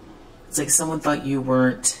 It's like someone thought you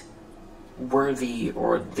weren't worthy,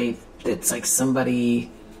 or it's like somebody,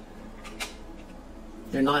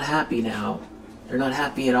 they're not happy now. They're not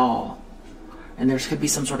happy at all. And there could be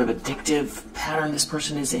some sort of addictive pattern this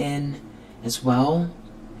person is in as well.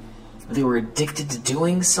 They were addicted to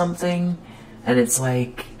doing something, and it's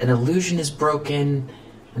like an illusion is broken,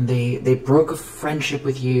 and they broke a friendship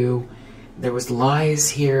with you. There was lies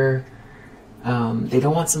here. They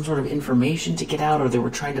don't want some sort of information to get out, or they were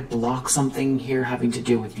trying to block something here having to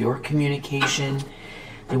do with your communication.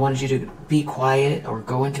 They wanted you to be quiet or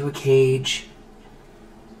go into a cage.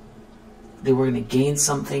 They were going to gain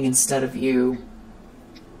something instead of you.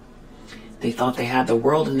 They thought they had the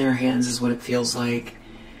world in their hands, is what it feels like.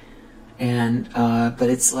 And, but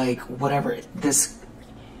it's like, whatever,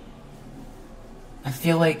 I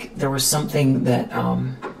feel like there was something that,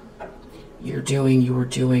 you were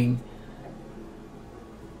doing.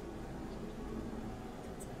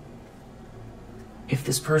 If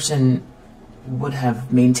this person would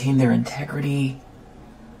have maintained their integrity,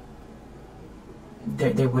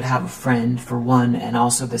 they would have a friend, for one, and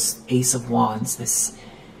also this Ace of Wands, this,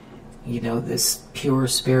 you know, this pure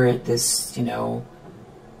spirit, this, you know,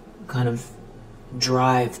 kind of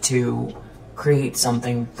drive to create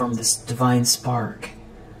something from this divine spark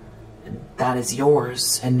that is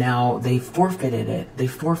yours, and now they forfeited it. They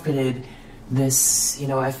forfeited this, you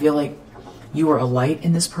know. I feel like you were a light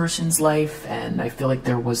in this person's life, and I feel like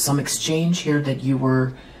there was some exchange here that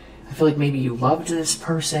I feel like maybe you loved this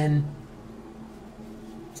person,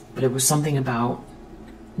 but it was something about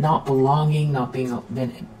not belonging, not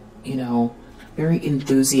being, you know, very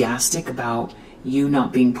enthusiastic about you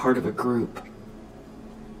not being part of a group.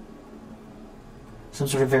 Some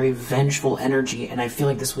sort of very vengeful energy, and I feel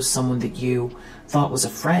like this was someone that you thought was a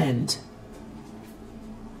friend.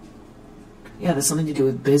 Yeah, there's something to do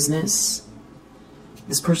with business.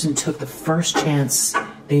 This person took the first chance.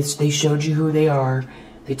 They showed you who they are.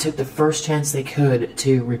 They took the first chance they could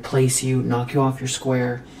to replace you, knock you off your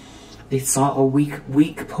square. They saw a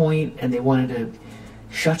weak point, and they wanted to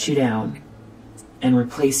shut you down and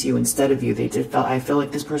replace you instead of you. I feel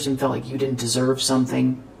like this person felt like you didn't deserve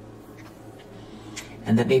something,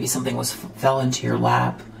 and that maybe something fell into your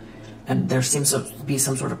lap. And there seems to be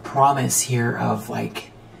some sort of promise here of,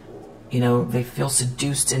 like, you know, they feel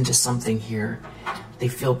seduced into something here. They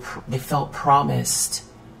felt promised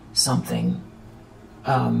something,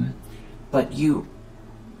 but you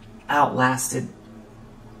outlasted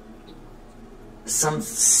some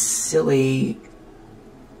silly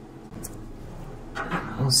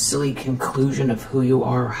conclusion of who you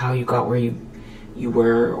are, or how you got where you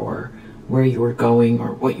were, or where you were going,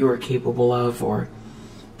 or what you were capable of, or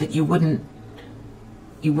that you wouldn't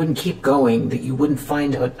you wouldn't keep going, that you wouldn't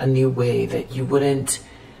find a new way, that you wouldn't,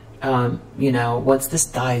 you know, once this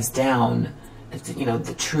dies down, that, you know,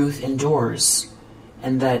 the truth endures,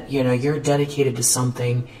 and that, you know, you're dedicated to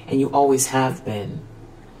something, and you always have been.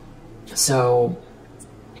 So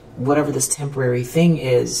whatever this temporary thing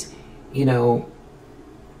is, you know,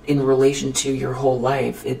 in relation to your whole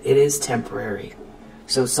life, it is temporary.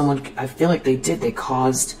 So someone, I feel like they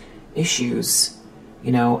caused issues,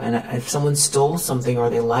 you know, and if someone stole something or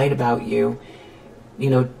they lied about you, you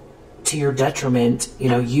know, to your detriment, you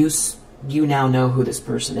know, you now know who this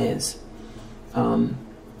person is.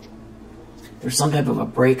 There's some type of a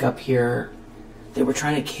breakup here. They were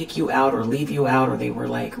trying to kick you out or leave you out, or they were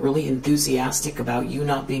like really enthusiastic about you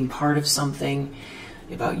not being part of something,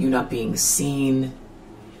 about you not being seen,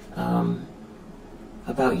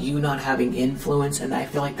 about you not having influence, and I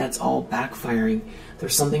feel like that's all backfiring.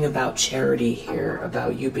 There's something about charity here,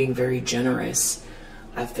 about you being very generous.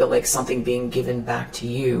 I feel like something being given back to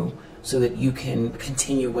you so that you can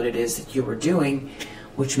continue what it is that you were doing,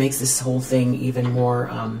 which makes this whole thing even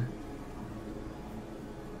more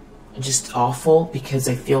just awful, because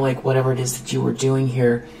I feel like whatever it is that you were doing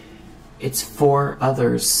here, it's for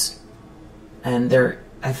others, and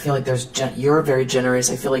I feel like you're very generous.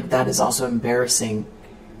 I feel like that is also embarrassing.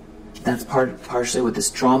 That's partially what this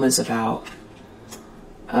drama is about.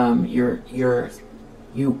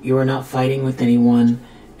 You are not fighting with anyone,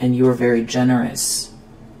 and you are very generous,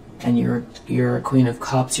 and you're a Queen of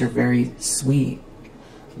Cups. You're very sweet.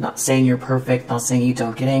 Not saying you're perfect, not saying you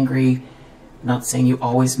don't get angry, not saying you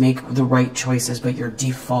always make the right choices, but your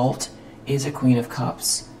default is a Queen of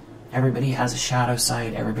Cups. Everybody has a shadow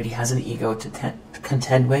side. Everybody has an ego to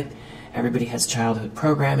contend with. Everybody has childhood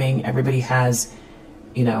programming. Everybody has,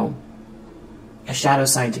 you know, a shadow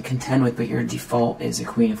side to contend with, but your default is a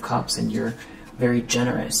Queen of Cups, and you're very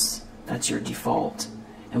generous. That's your default.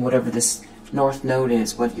 And whatever this North Node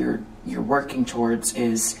is, what you're working towards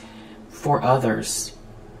is for others.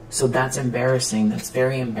 So that's embarrassing. That's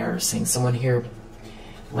very embarrassing. Someone here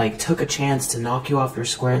like took a chance to knock you off your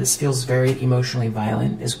square. This feels very emotionally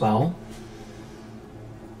violent as well.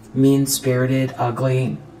 Mean-spirited,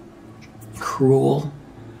 ugly, cruel.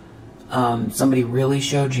 Somebody really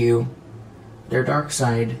showed you their dark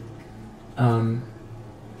side, and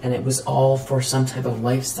it was all for some type of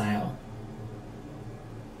lifestyle.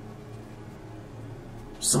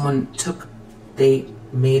 They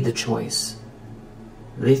made the choice.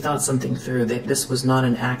 They thought something through. This was not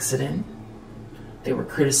an accident. They were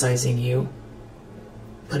criticizing you,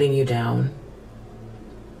 putting you down.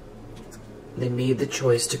 They made the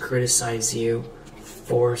choice to criticize you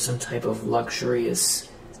for some type of luxurious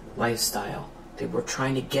lifestyle. They were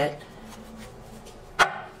trying to get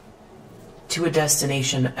to a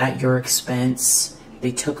destination at your expense.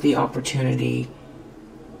 They took the opportunity,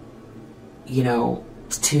 you know,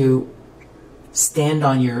 to stand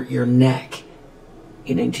on your neck,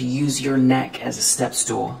 you know, to use your neck as a step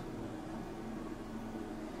stool.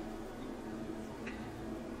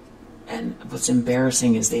 And what's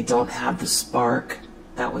embarrassing is they don't have the spark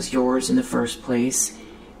that was yours in the first place.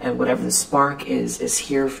 And whatever the spark is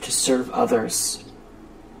here to serve others.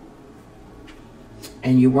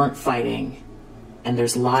 And you weren't fighting. And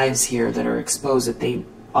there's lies here that are exposed, that they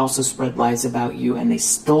also spread lies about you, and they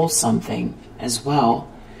stole something as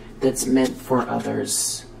well that's meant for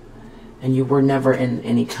others. And you were never in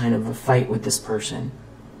any kind of a fight with this person.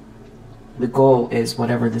 The goal is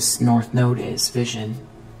whatever this North Node is, vision.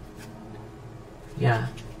 Yeah,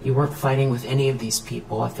 you weren't fighting with any of these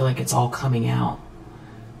people. I feel like it's all coming out.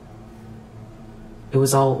 It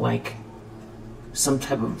was all like some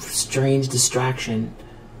type of strange distraction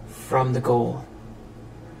from the goal.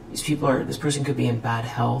 This person could be in bad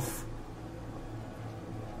health.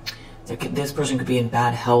 This person could be in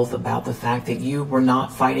bad health about the fact that you were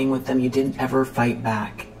not fighting with them. You didn't ever fight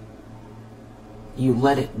back. You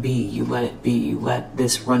let it be. You let it be. You let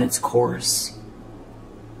this run its course.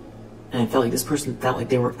 And I felt like this person felt like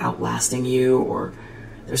they were outlasting you, or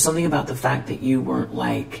there's something about the fact that you weren't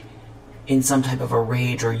like in some type of a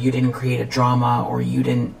rage, or you didn't create a drama, or you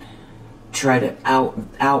didn't try to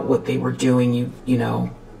out what they were doing. You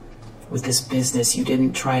know, with this business, you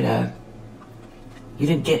didn't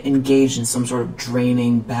get engaged in some sort of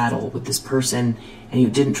draining battle with this person, and you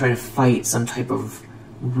didn't try to fight some type of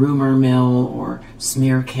rumor mill or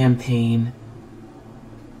smear campaign.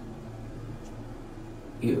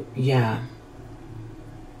 Yeah.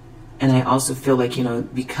 And I also feel like, you know,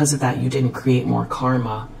 because of that, you didn't create more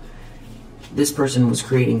karma. This person was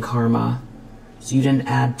creating karma, so you didn't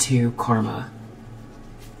add to karma.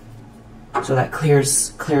 So that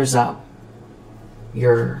clears up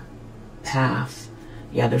your path.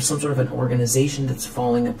 Yeah, there's some sort of an organization that's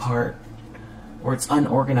falling apart, or it's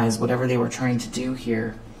unorganized, whatever they were trying to do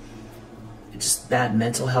here. It's just bad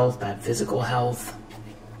mental health, bad physical health.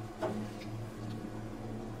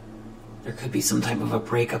 There could be some type of a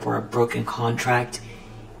breakup or a broken contract,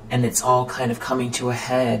 and it's all kind of coming to a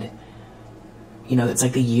head. You know, it's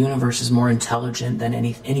like the universe is more intelligent than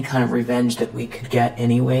any kind of revenge that we could get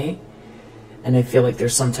anyway. And I feel like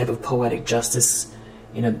there's some type of poetic justice.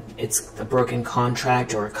 You know, it's a broken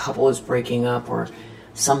contract, or a couple is breaking up, or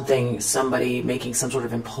somebody making some sort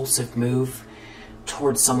of impulsive move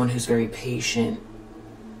towards someone who's very patient.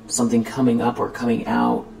 Something coming up or coming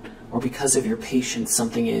out, or because of your patience,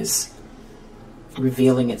 something is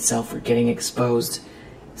revealing itself or getting exposed.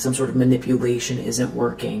 Some sort of manipulation isn't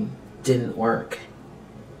working, didn't work.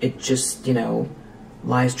 It just, you know,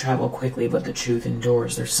 lies travel quickly, but the truth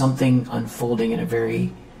endures. There's something unfolding in a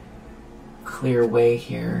very clear way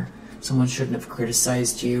here. Someone shouldn't have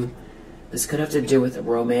criticized you. This could have to do with a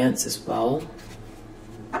romance as well.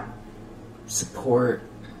 Support.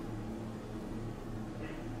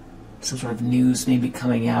 Some sort of news maybe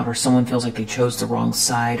coming out, or someone feels like they chose the wrong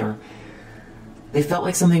side, or they felt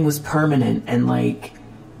like something was permanent and like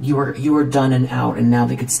you were done and out, and now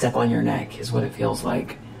they could step on your neck, is what it feels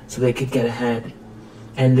like. So they could get ahead.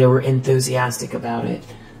 And they were enthusiastic about it.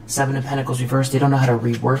 Seven of Pentacles reversed. They don't know how to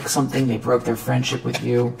rework something. They broke their friendship with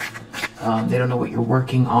you. They don't know what you're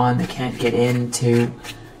working on. They can't get in to,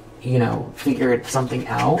 you know, figure something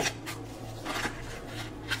out.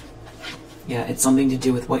 Yeah, it's something to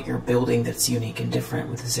do with what you're building that's unique and different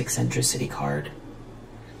with this eccentricity card.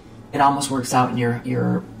 It almost works out in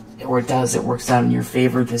your or it does, it works out in your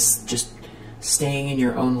favor, this just staying in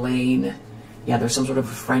your own lane. Yeah, there's some sort of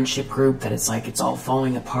a friendship group that it's like it's all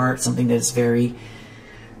falling apart, something that is very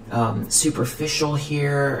superficial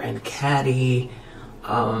here and catty.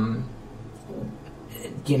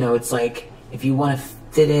 You know, it's like if you want to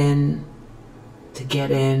fit in to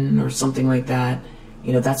get in or something like that,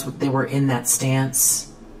 you know, that's what they were in, that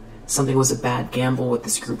stance. Something was a bad gamble with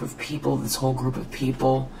this group of people, this whole group of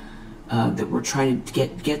people that were trying to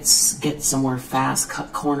get somewhere fast,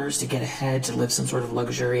 cut corners to get ahead, to live some sort of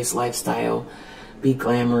luxurious lifestyle, be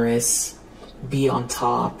glamorous, be on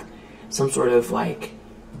top, some sort of like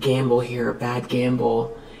gamble here, a bad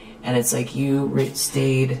gamble. And it's like you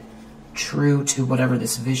stayed true to whatever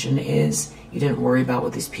this vision is. You didn't worry about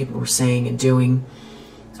what these people were saying and doing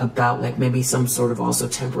about like maybe some sort of also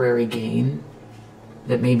temporary gain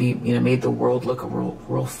that maybe, you know, made the world look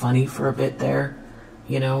real funny for a bit there,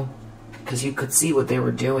 you know, because you could see what they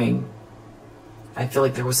were doing. I feel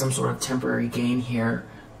like there was some sort of temporary gain here,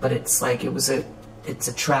 but it's like it's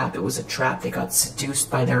a trap. It was a trap. They got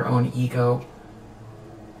seduced by their own ego.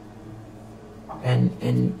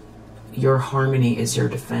 And your harmony is your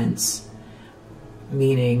defense,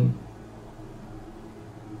 meaning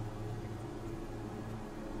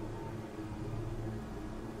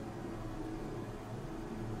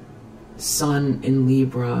Sun in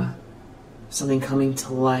Libra, something coming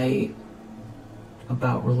to light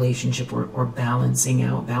about relationship or balancing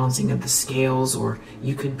of the scales, or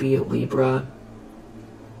you could be a Libra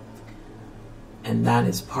and that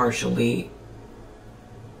is partially,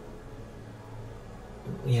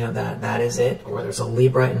 you know, that is it, or there's a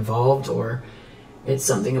Libra involved, or it's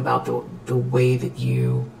something about the way that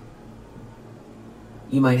you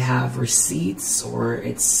might have receipts, or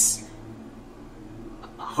it's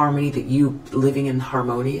harmony that you living in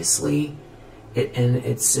harmoniously, and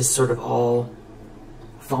it's just sort of all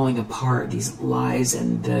falling apart, these lies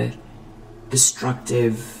and the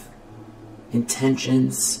destructive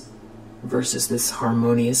intentions versus this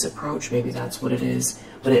harmonious approach. Maybe that's what it is,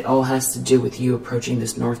 but it all has to do with you approaching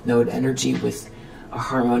this North Node energy with a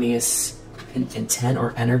harmonious intent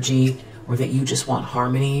or energy, or that you just want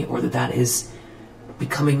harmony, or that is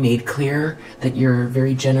becoming made clear that you're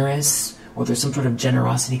very generous, or there's some sort of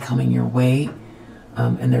generosity coming your way,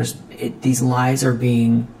 and these lies are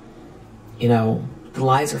being, you know, the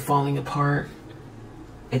lies are falling apart.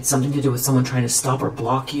 It's something to do with someone trying to stop or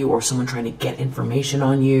block you, or someone trying to get information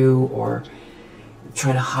on you, or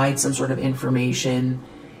trying to hide some sort of information.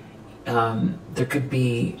 There could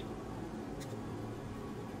be,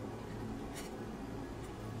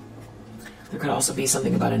 there could also be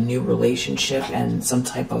something about a new relationship and some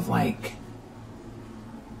type of like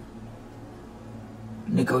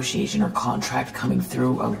negotiation or contract coming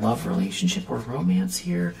through, a love relationship or romance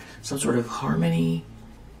here, some sort of harmony,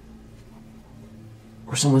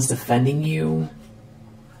 or someone's defending you,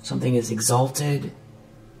 something is exalted,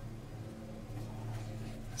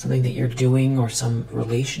 something that you're doing, or some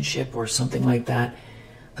relationship or something like that.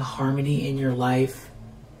 The harmony in your life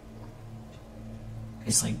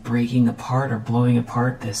is like breaking apart or blowing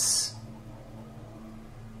apart this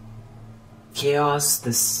chaos,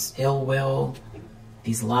 this ill will,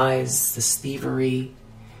 these lies, this thievery,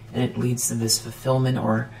 and it leads to this fulfillment.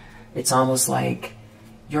 Or it's almost like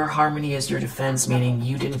your harmony is your defense, meaning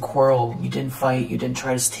you didn't quarrel, you didn't fight, you didn't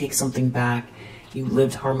try to take something back, you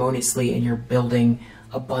lived harmoniously, and you're building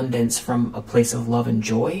abundance from a place of love and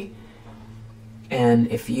joy.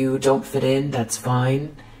 And if you don't fit in, that's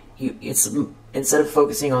fine. It's instead of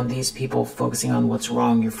focusing on these people, focusing on what's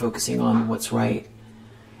wrong, you're focusing on what's right.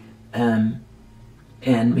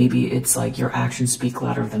 And maybe it's like your actions speak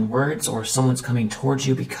louder than words, or someone's coming towards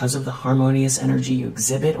you because of the harmonious energy you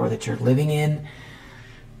exhibit or that you're living in,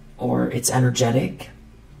 or it's energetic.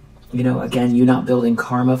 You know, again, you're not building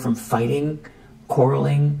karma from fighting,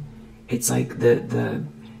 quarreling. It's like the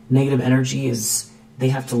negative energy is, they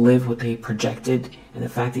have to live what they projected, and the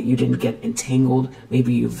fact that you didn't get entangled,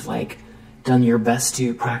 maybe you've like done your best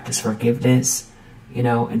to practice forgiveness, you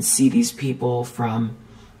know, and see these people from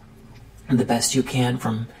the best you can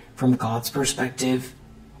from God's perspective,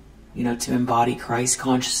 you know, to embody Christ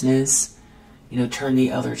consciousness, you know, turn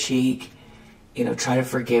the other cheek, you know, try to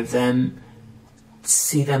forgive them,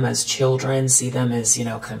 see them as children, see them as, you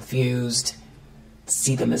know, confused,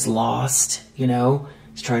 see them as lost, you know,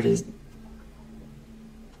 try to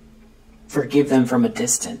forgive them from a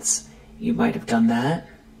distance. You might have done that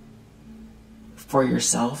for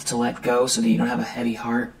yourself, to let go so that you don't have a heavy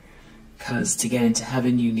heart, because to get into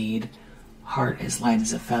heaven you need heart as light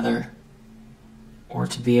as a feather, or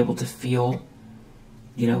to be able to feel,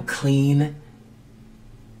 you know, clean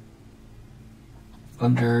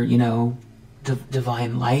under, you know,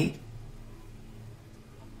 divine light.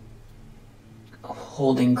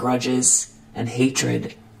 Holding grudges and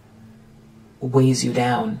hatred weighs you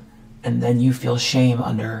down, and then you feel shame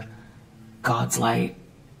under God's light,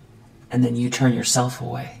 and then you turn yourself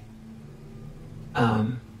away.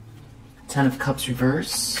 10 of Cups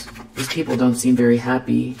reverse. These people don't seem very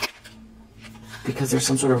happy because there's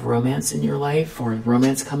some sort of romance in your life, or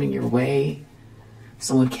romance coming your way.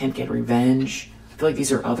 Someone can't get revenge. I feel like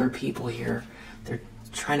these are other people here. They're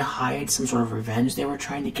trying to hide some sort of revenge they were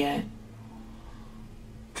trying to get.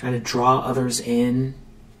 Trying to draw others in.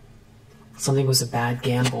 Something was a bad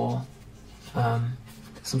gamble.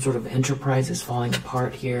 Some sort of enterprise is falling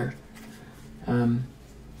apart here.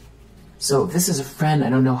 So this is a friend.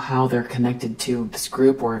 I don't know how they're connected to this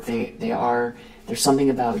group, or if they are. There's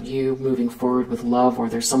something about you moving forward with love, or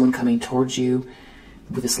there's someone coming towards you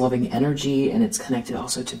with this loving energy, and it's connected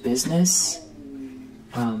also to business.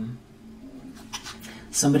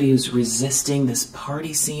 Somebody who's resisting this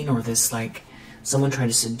party scene, or this like someone trying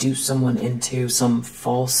to seduce someone into some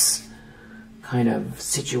false kind of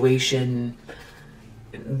situation.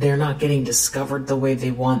 They're not getting discovered the way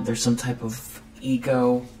they want. There's some type of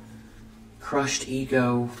ego, crushed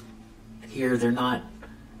ego here. They're not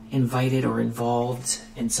invited or involved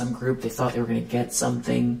in some group. They thought they were going to get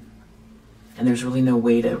something, and there's really no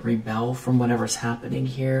way to rebel from whatever's happening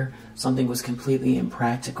here. Something was completely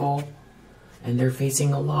impractical, and they're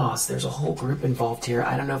facing a loss. There's a whole group involved here.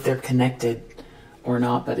 I don't know if they're connected or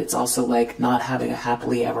not, but it's also like not having a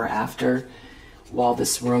happily ever after while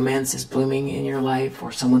this romance is blooming in your life,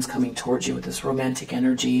 or someone's coming towards you with this romantic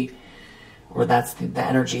energy, or that's the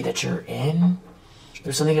energy that you're in.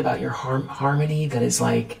 There's something about your harmony that is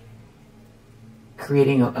like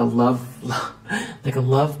creating a love, like a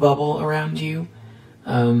love bubble around you.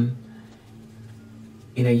 You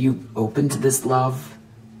know, you open to this love,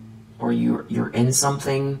 or you're in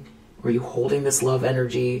something, or you're holding this love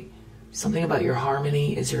energy. Something about your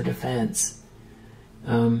harmony is your defense.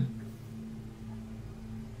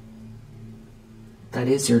 That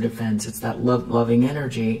is your defense. It's that loving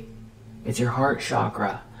energy. It's your heart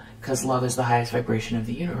chakra, because love is the highest vibration of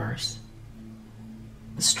the universe,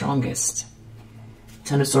 the strongest.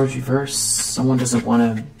 10 of Swords reverse. Someone doesn't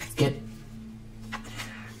want to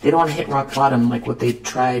they don't want to hit rock bottom like what they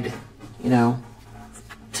tried, you know,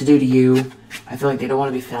 to do to you. I feel like they don't want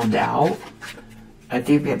to be found out. I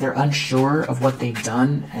think that they're unsure of what they've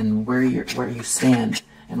done and where you stand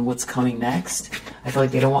and what's coming next. I feel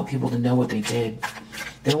like they don't want people to know what they did.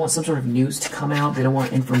 They don't want some sort of news to come out. They don't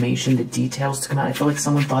want information, the details to come out. I feel like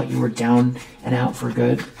someone thought you were down and out for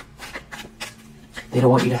good. They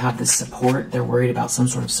don't want you to have this support. They're worried about some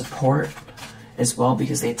sort of support as well,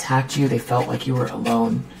 because they attacked you. They felt like you were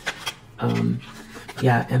alone.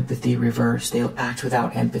 Yeah, empathy reverse. They act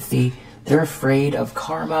without empathy. They're afraid of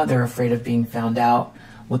karma. They're afraid of being found out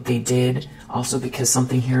what they did. Also because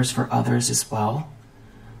something here is for others as well.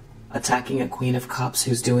 Attacking a Queen of Cups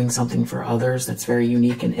who's doing something for others that's very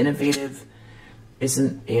unique and innovative.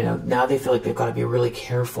 isn't, you know, now they feel like they've got to be really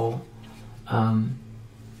careful.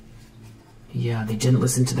 Yeah, they didn't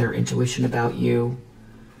listen to their intuition about you.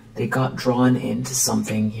 They got drawn into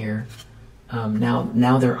something here.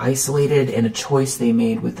 Now they're isolated in a choice they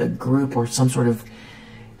made with a group or some sort of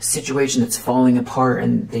situation that's falling apart,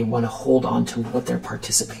 and they want to hold on to what their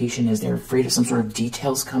participation is. They're afraid of some sort of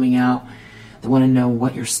details coming out. They want to know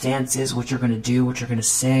what your stance is, what you're going to do, what you're going to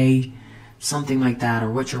say, something like that, or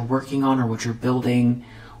what you're working on, or what you're building,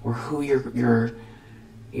 or who you're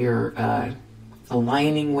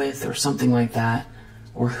aligning with, or something like that,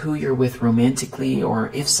 or who you're with romantically, or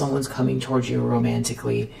if someone's coming towards you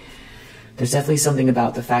romantically. There's definitely something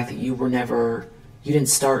about the fact that you didn't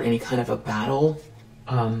start any kind of a battle.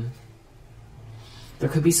 There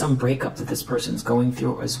could be some breakup that this person's going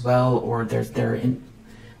through as well, or they're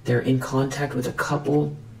in contact with a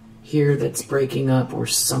couple here that's breaking up or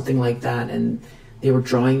something like that, and they were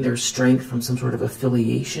drawing their strength from some sort of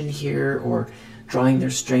affiliation here, or drawing their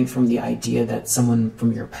strength from the idea that someone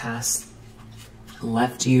from your past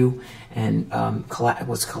left you and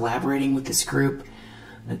was collaborating with this group.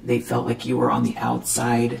 They felt like you were on the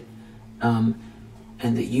outside,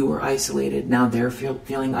 and that you were isolated. Now they're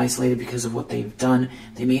feeling isolated because of what they've done.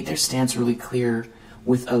 They made their stance really clear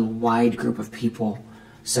with a wide group of people.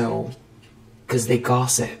 So, because they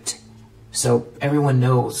gossiped. So everyone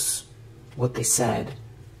knows what they said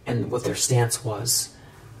and what their stance was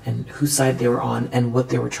and whose side they were on and what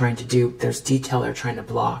they were trying to do. There's detail they're trying to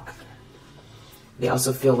block. They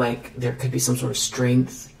also feel like there could be some sort of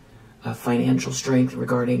strength, financial strength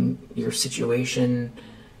regarding your situation.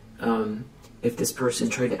 If this person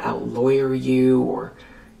tried to out-lawyer you, or,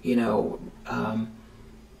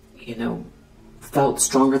 felt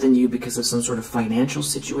stronger than you because of some sort of financial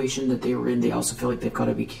situation that they were in, they also feel like they've got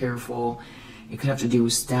to be careful. It could have to do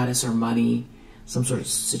with status or money, some sort of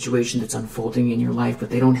situation that's unfolding in your life,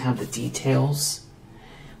 but they don't have the details.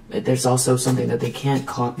 There's also something that they can't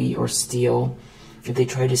copy or steal. If they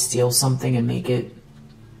try to steal something and make it,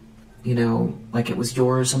 like it was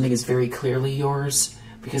yours, something is very clearly yours,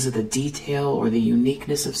 because of the detail or the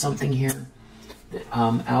uniqueness of something here, the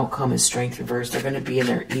outcome is strength reversed. They're going to be in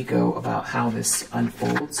their ego about how this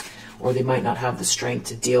unfolds, or they might not have the strength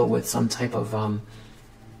to deal with some type of,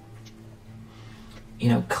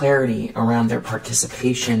 clarity around their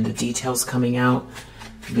participation, the details coming out.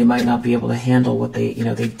 They might not be able to handle what they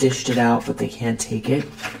dished it out, but they can't take it.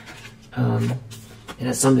 It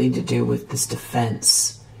has something to do with this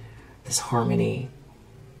defense, this harmony.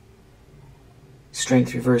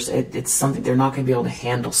 Strength reverse, it's something, they're not going to be able to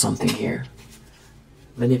handle something here.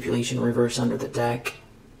 Manipulation reverse under the deck.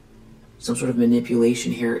 Some sort of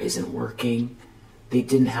manipulation here isn't working. They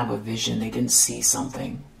didn't have a vision. They didn't see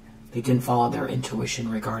something. They didn't follow their intuition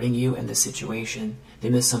regarding you and the situation. They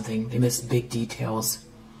missed something. They missed big details.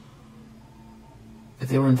 If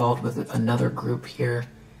they were involved with another group here,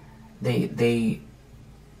 they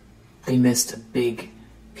missed a big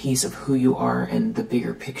piece of who you are and the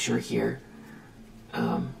bigger picture here.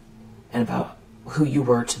 And about who you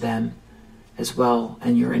were to them as well,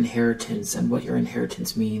 and your inheritance and what your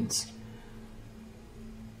inheritance means.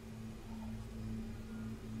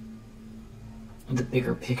 The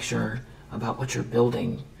bigger picture about what you're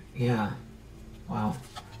building. Yeah. Wow.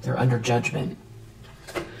 They're under judgment.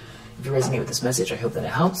 If you resonate with this message, I hope that it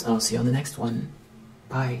helps, and I'll see you on the next one.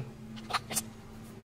 Bye.